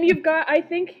 and you've got. I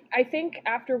think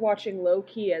after watching Low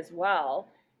Key as well,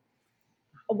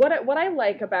 what I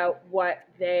like about what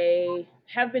they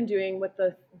have been doing with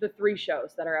the 3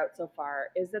 shows that are out so far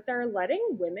is that they're letting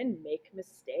women make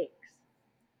mistakes.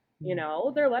 You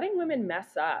know, they're letting women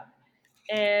mess up.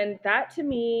 And that to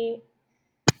me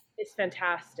is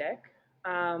fantastic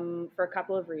for a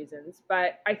couple of reasons.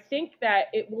 But I think that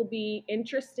it will be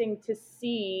interesting to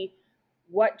see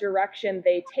what direction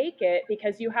they take it,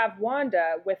 because you have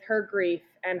Wanda with her grief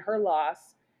and her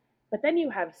loss, but then you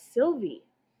have Sylvie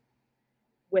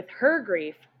with her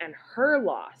grief and her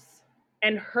loss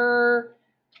and her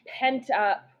pent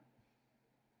up,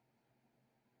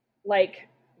 like,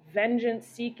 vengeance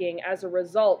seeking as a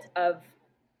result of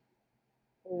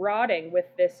rotting with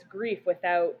this grief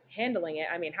without handling it.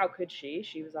 I mean, how could she?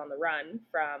 She was on the run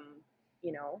from,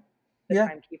 you know, the Yeah,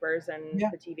 timekeepers and yeah,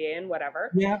 the TVA and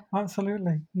whatever. yeah,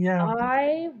 absolutely. Yeah,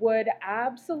 I would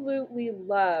absolutely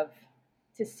love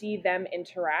to see them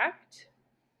interact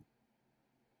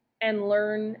and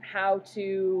learn how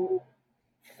to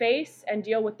face and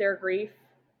deal with their grief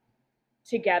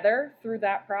together through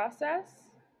that process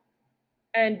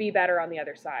and be better on the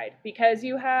other side, because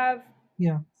you have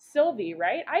yeah, Sylvie,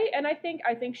 right? I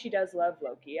think she does love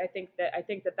Loki. I think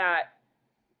that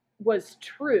was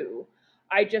true.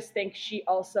 I just think she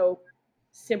also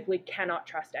simply cannot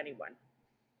trust anyone.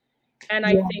 And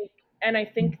I yeah, think and I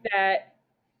think that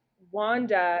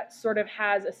Wanda sort of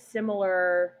has a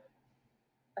similar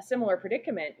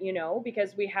predicament,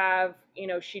 because we have,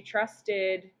 she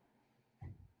trusted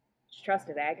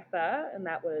Agatha, and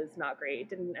that was not great.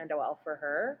 Didn't end well for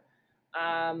her.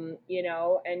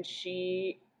 And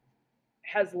she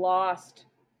has lost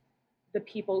the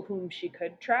people whom she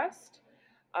could trust.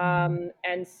 mm,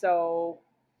 And so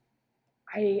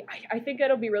I think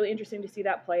it'll be really interesting to see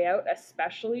that play out,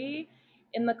 especially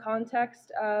in the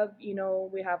context of,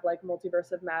 we have like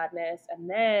Multiverse of Madness, and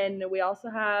then we also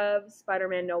have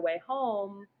Spider-Man No Way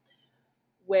Home,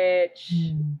 which,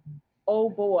 mm. oh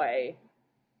boy,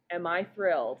 am I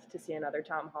thrilled to see another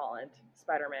Tom Holland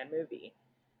Spider-Man movie.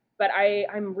 But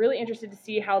I'm really interested to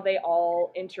see how they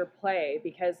all interplay,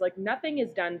 because like nothing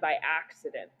is done by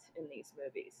accident in these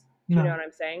movies. Do you know No, what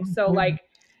I'm saying? So absolutely. like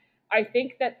I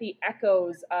think that the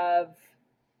echoes of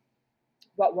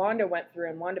what Wanda went through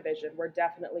in WandaVision were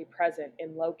definitely present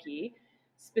in Loki,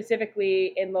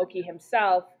 specifically in Loki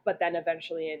himself, but then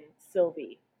eventually in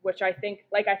Sylvie, which I think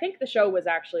the show was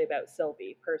actually about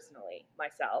Sylvie personally,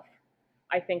 myself.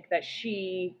 I think that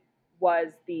she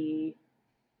was the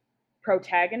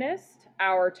protagonist.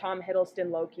 Our Tom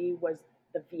Hiddleston Loki was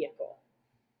the vehicle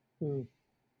Mm.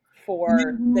 for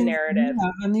the narrative.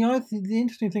 Yeah, and the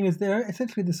interesting thing is they're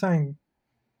essentially the same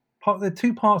part. They're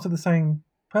two parts of the same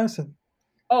person,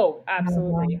 Oh,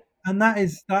 absolutely. and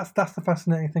that's the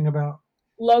fascinating thing about.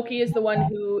 Loki is the one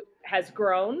who has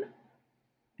grown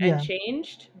and Yeah,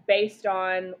 changed based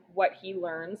on what he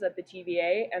learns at the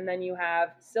TVA, and then you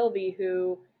have Sylvie,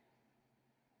 who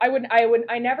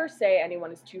I never say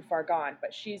anyone is too far gone,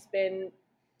 but she's been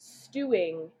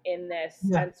stewing in this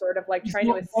yeah. and sort of like He's trying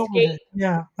to not dealt with escape it.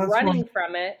 Yeah, that's right. running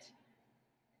from it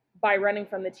by running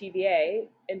from the TVA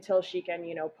until she can,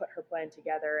 put her plan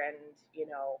together and,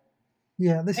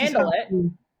 Yeah, this is her handle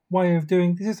it. way of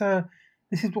doing. This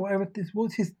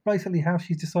is basically how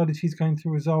she's decided she's going to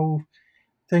resolve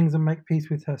things and make peace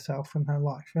with herself and her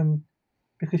life, and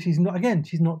because she's not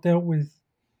dealt with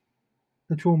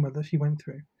the trauma that she went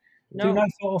through through no No,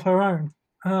 fault of her own.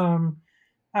 Um,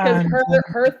 because and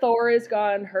her Thor is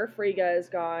gone, her Frigga is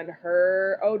gone,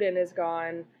 her Odin is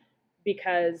gone,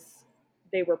 because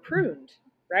they were pruned,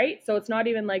 right? So it's not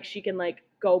even like she can like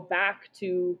go back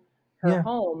to her yeah,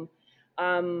 home.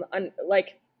 And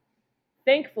like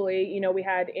thankfully, we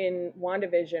had in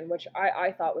WandaVision, which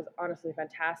I thought was honestly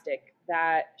fantastic,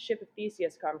 that Ship of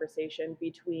Theseus conversation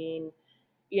between,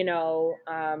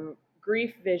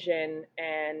 Grief Vision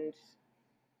and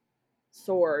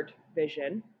Sword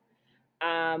Vision.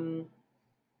 Um,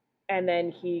 and then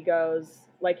he goes,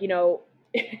 like,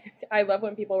 I love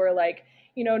when people were like,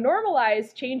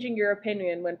 normalize changing your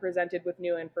opinion when presented with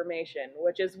new information,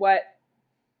 which is what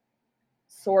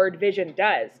Sword Vision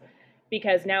does,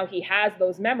 because now he has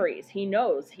those memories. He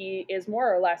knows he is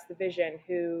more or less the Vision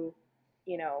who,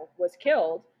 was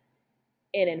killed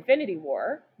in Infinity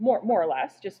War, more or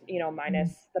less, just mm,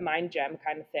 minus the mind gem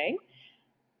kind of thing.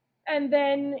 And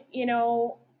then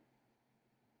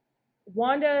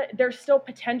Wanda, there's still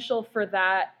potential for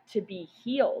that to be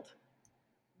healed,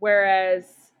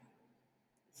 whereas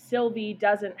Sylvie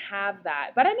doesn't have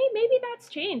that. But I mean, maybe that's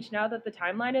changed now that the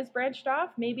timeline is branched off.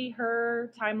 Maybe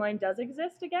her timeline does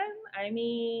exist again. I it's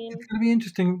mean, going to be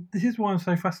interesting. This is why I'm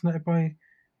so fascinated by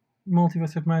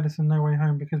Multiverse of Madness and No Way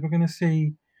Home, because we're going to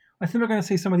see. I think we're going to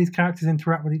see some of these characters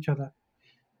interact with each other,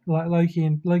 like Loki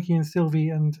and Sylvie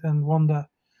and Wanda.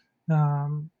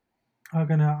 Um, are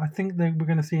gonna. I think we're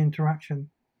going to see interaction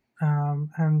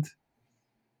and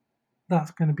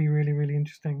that's going to be really, really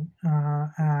interesting.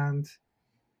 And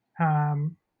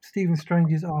Stephen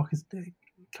Strange's arc is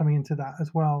coming into that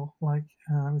as well. Like,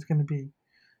 it's going to be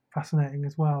fascinating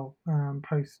as well,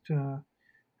 post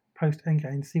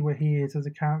Endgame, to see where he is as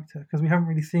a character, because we haven't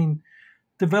really seen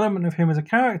development of him as a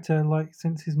character like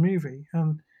since his movie.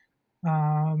 And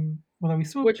although we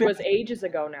saw a Which bit, was ages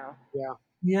ago now. Yeah.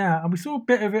 yeah, and we saw a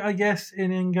bit of it, I guess,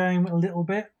 in Endgame a little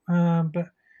bit,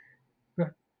 but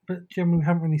but generally we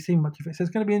haven't really seen much of it. So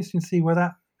it's going to be interesting to see where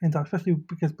that ends up, especially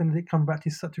because Benedict Cumberbatch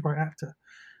is such a great actor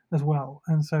as well,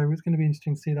 and so it's going to be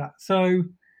interesting to see that. So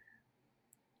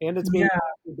And it's being yeah,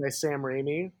 directed by Sam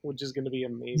Raimi, which is going to be yeah,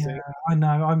 amazing. I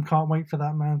know, I can't wait for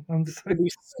that, man. I'm It's so going to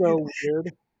be so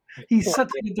weird. he's such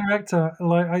a good director.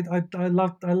 Like I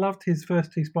loved his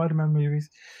first two Spider-Man movies,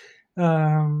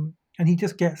 and he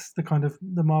just gets the kind of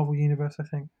the Marvel universe, I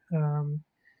think,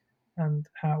 and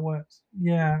how it works.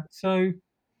 Yeah, so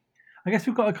I guess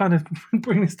we've got to kind of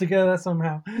bring this together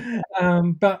somehow.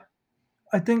 But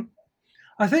I think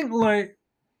I think like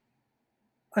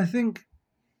I think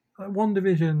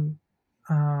WandaVision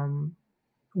um,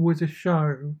 was a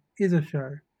show, is a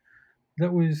show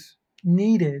that was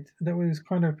needed, that was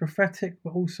kind of prophetic,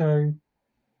 but also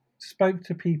spoke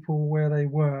to people where they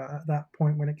were at that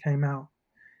point when it came out.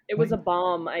 It was Like, a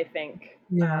bomb, I think,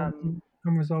 yeah,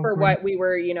 unresolved for grief. what we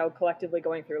were, collectively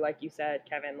going through. Like you said,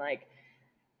 Kevin, like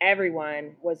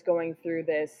everyone was going through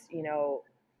this,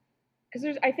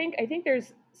 because I think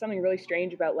there's something really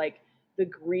strange about like the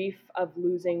grief of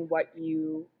losing what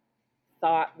you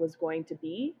thought was going to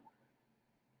be,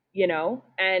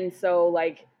 and so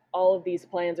like all of these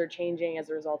plans are changing as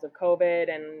a result of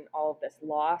COVID, and all of this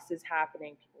loss is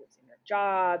happening. People losing their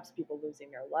jobs, people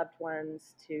losing their loved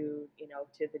ones to,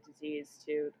 to the disease,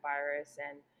 to the virus.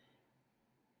 And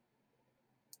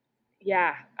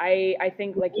yeah, I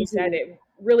think, like you said, it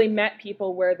really met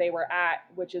people where they were at,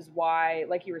 which is why,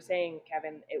 like you were saying,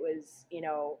 Kevin, it was,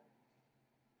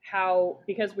 how,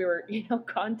 because we were,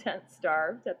 content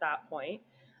starved at that point,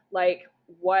 like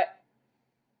what,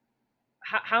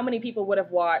 how many people would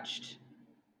have watched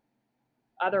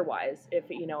otherwise if,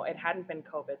 it hadn't been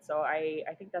COVID. So I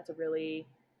think that's a really,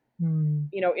 Mm,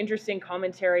 interesting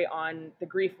commentary on the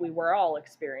grief we were all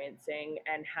experiencing,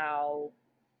 and how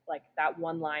like that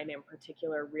one line in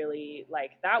particular really,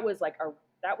 like that was like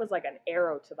an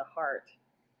arrow to the heart,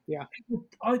 Yeah.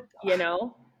 I, you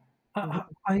know? I,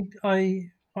 I,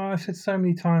 I, I've said so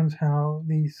many times how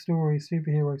these stories,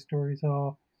 superhero stories,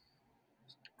 are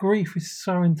grief is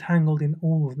so entangled in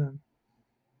all of them.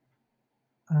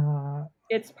 Uh,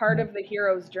 It's part of the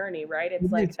hero's journey, right?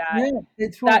 It's like that yeah,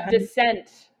 it's right. that descent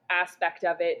aspect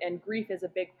of it, and grief is a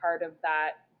big part of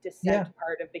that Yeah, descent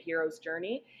part of the hero's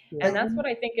journey. And Yeah. that's what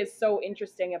I think is so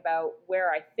interesting about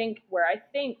where I think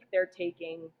they're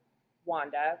taking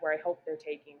Wanda, where I hope they're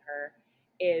taking her,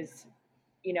 is,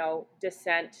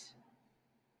 descent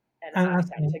and and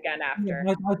ascent again after.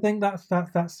 I think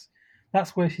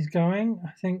that's where she's going.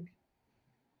 I think,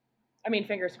 I mean,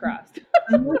 fingers crossed.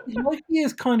 and Loki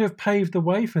has kind of paved the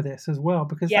way for this as well,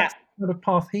 because Yeah. that's the sort of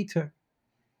path he took.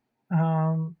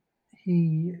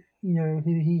 He,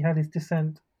 he had his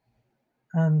descent,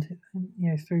 and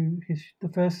through the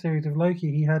first series of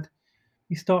Loki,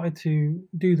 he started to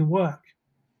do the work,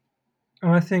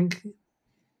 and I think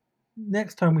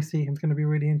next time we see him is going to be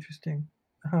really interesting.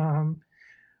 Um,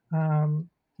 um,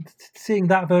 Seeing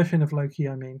that version of Loki,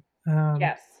 I mean,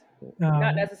 Yes.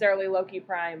 Not um, necessarily Loki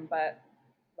Prime, but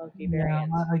Loki yeah,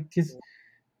 variant. I just,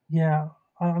 yeah,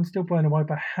 I'm still blown away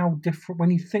by how different.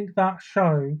 When you think that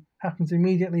show happens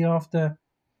immediately after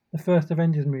the first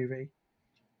Avengers movie,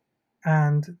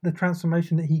 and the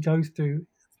transformation that he goes through,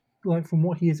 like from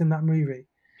what he is in that movie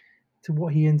to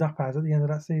what he ends up as at the end of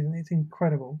that season, it's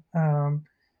incredible.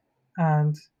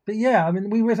 And but yeah, I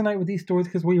mean, we resonate with these stories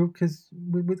because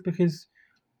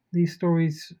these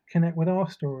stories connect with our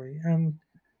story, and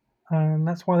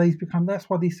that's why these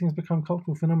things become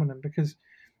cultural phenomenon, because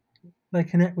they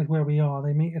connect with where we are,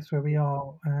 they meet us where we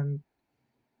are, and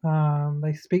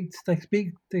they speak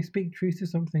truth to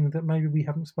something that maybe we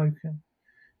haven't spoken,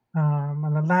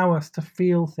 and allow us to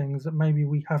feel things that maybe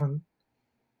we haven't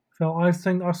felt. I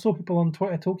saw people on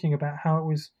Twitter talking about how it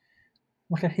was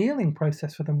like a healing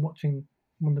process for them watching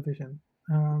WandaVision.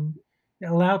 Um, it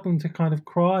allowed them to kind of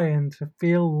cry and to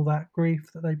feel all that grief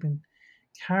that they've been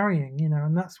carrying,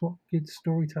 and that's what good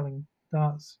storytelling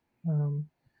does. Um,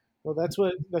 Well, that's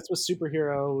what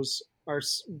superheroes are.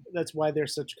 That's why they're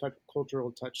such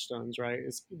cultural touchstones, right?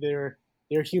 It's their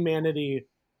humanity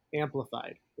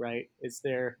amplified, right? It's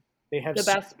their they have The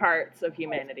best parts of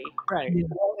humanity. right. Yeah.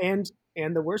 Well,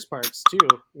 and the worst parts too,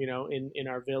 in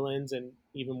our villains, and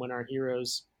even when our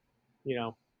heroes,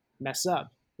 mess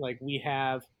up. Like we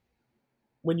have,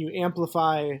 when you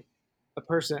amplify a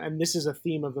person, and this is a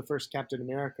theme of the first Captain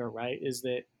America, right? Is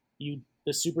that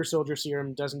the super soldier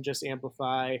serum doesn't just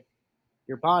amplify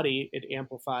your body, it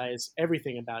amplifies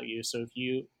everything about you. So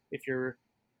if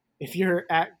you're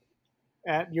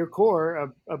at your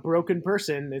core a broken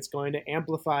person, it's going to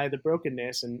amplify the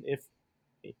brokenness, and if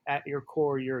at your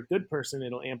core you're a good person,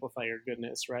 it'll amplify your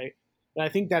goodness, right? But I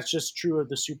think that's just true of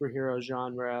the superhero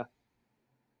genre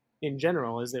in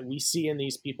general, is that we see in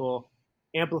these people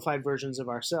amplified versions of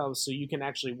ourselves. So you can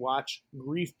actually watch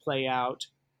grief play out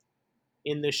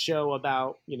in this show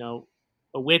about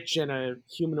a witch and a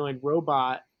humanoid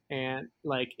robot, and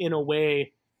like in a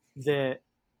way that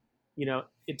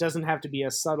it doesn't have to be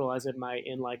as subtle as it might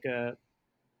in like a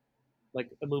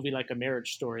movie like A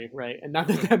Marriage Story, right? And not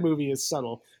that that movie is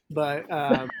subtle, but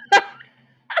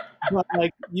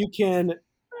like you can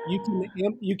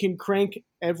crank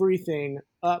everything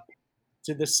up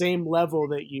to the same level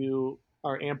that you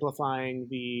are amplifying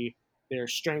their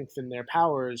strength and their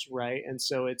powers, right? And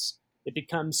so it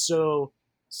becomes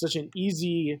such an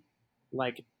easy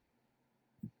like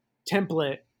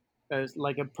template, as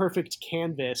like a perfect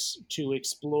canvas to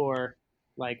explore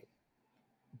like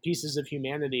pieces of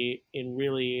humanity in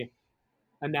really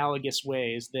analogous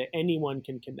ways that anyone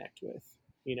can connect with.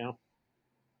 I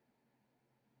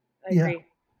Yeah, agree.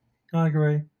 I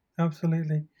agree.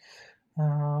 Absolutely.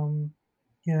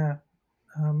 Yeah.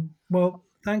 Well,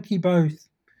 thank you both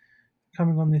for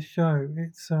coming on this show.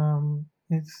 It's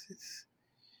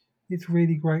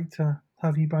really great to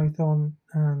have you both on,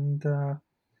 and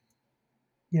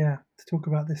yeah, to talk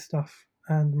about this stuff.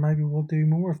 And maybe we'll do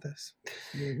more of this.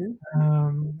 Mm-hmm.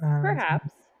 Um, and Perhaps.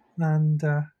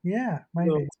 yeah,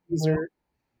 Little maybe teaser.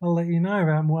 I'll let you know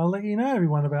about more. I'll let you know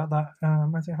everyone about that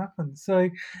as it happens. So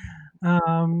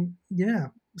yeah.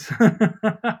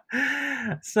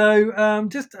 So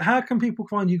just how can people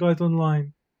find you guys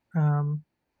online? Um,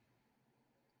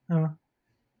 uh,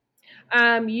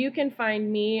 You can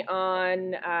find me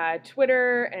on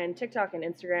Twitter and TikTok and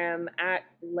Instagram at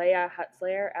Leia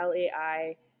Hutzlayer,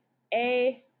 LaiaHuttslayer.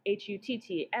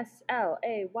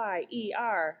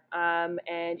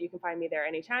 And you can find me there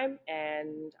anytime.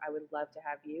 And I would love to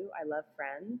have you. I love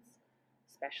friends,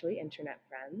 especially internet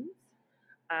friends.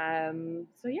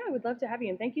 So yeah, I would love to have you.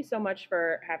 And thank you so much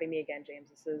for having me again, James.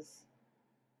 This is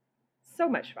so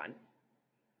much fun.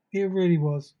 it really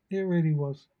was. It really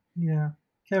was. Yeah,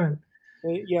 Kevin.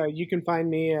 Yeah, you can find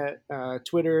me at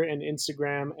Twitter and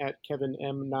Instagram at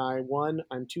KevinM91.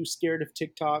 I'm too scared of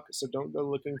TikTok, so don't go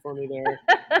looking for me there.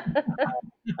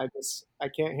 I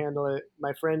can't handle it.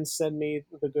 My friends send me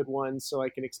the good ones so I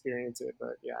can experience it,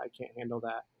 but yeah, I can't handle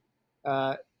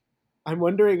that. I'm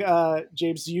wondering,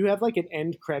 James, do you have like an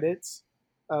end credits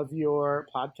of your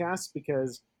podcast?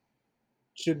 Because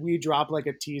should we drop like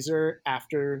a teaser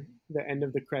after the end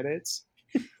of the credits?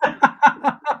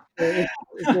 Or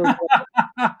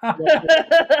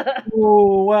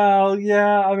Oh well,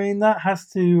 yeah. I mean, that has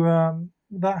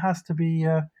to be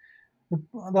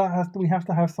we have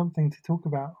to have something to talk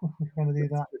about if we're going to do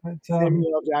that. But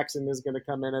Samuel L. Jackson is going to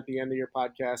come in at the end of your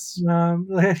podcast.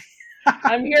 let,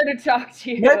 I'm here to talk to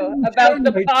let you me show about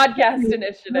the notes, podcast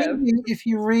initiative. maybe if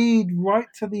you read right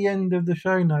to the end of the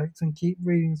show notes and keep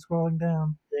reading, scrolling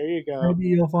down, There you go. maybe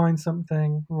you'll find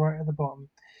something right at the bottom.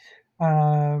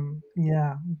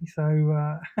 Yeah,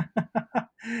 so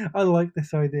I like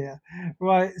this idea.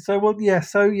 Right, so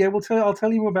I'll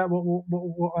tell you about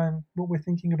what we're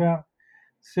thinking about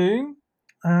soon.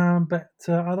 But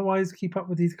otherwise, keep up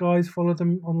with these guys, follow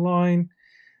them online,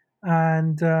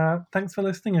 and thanks for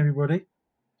listening, everybody.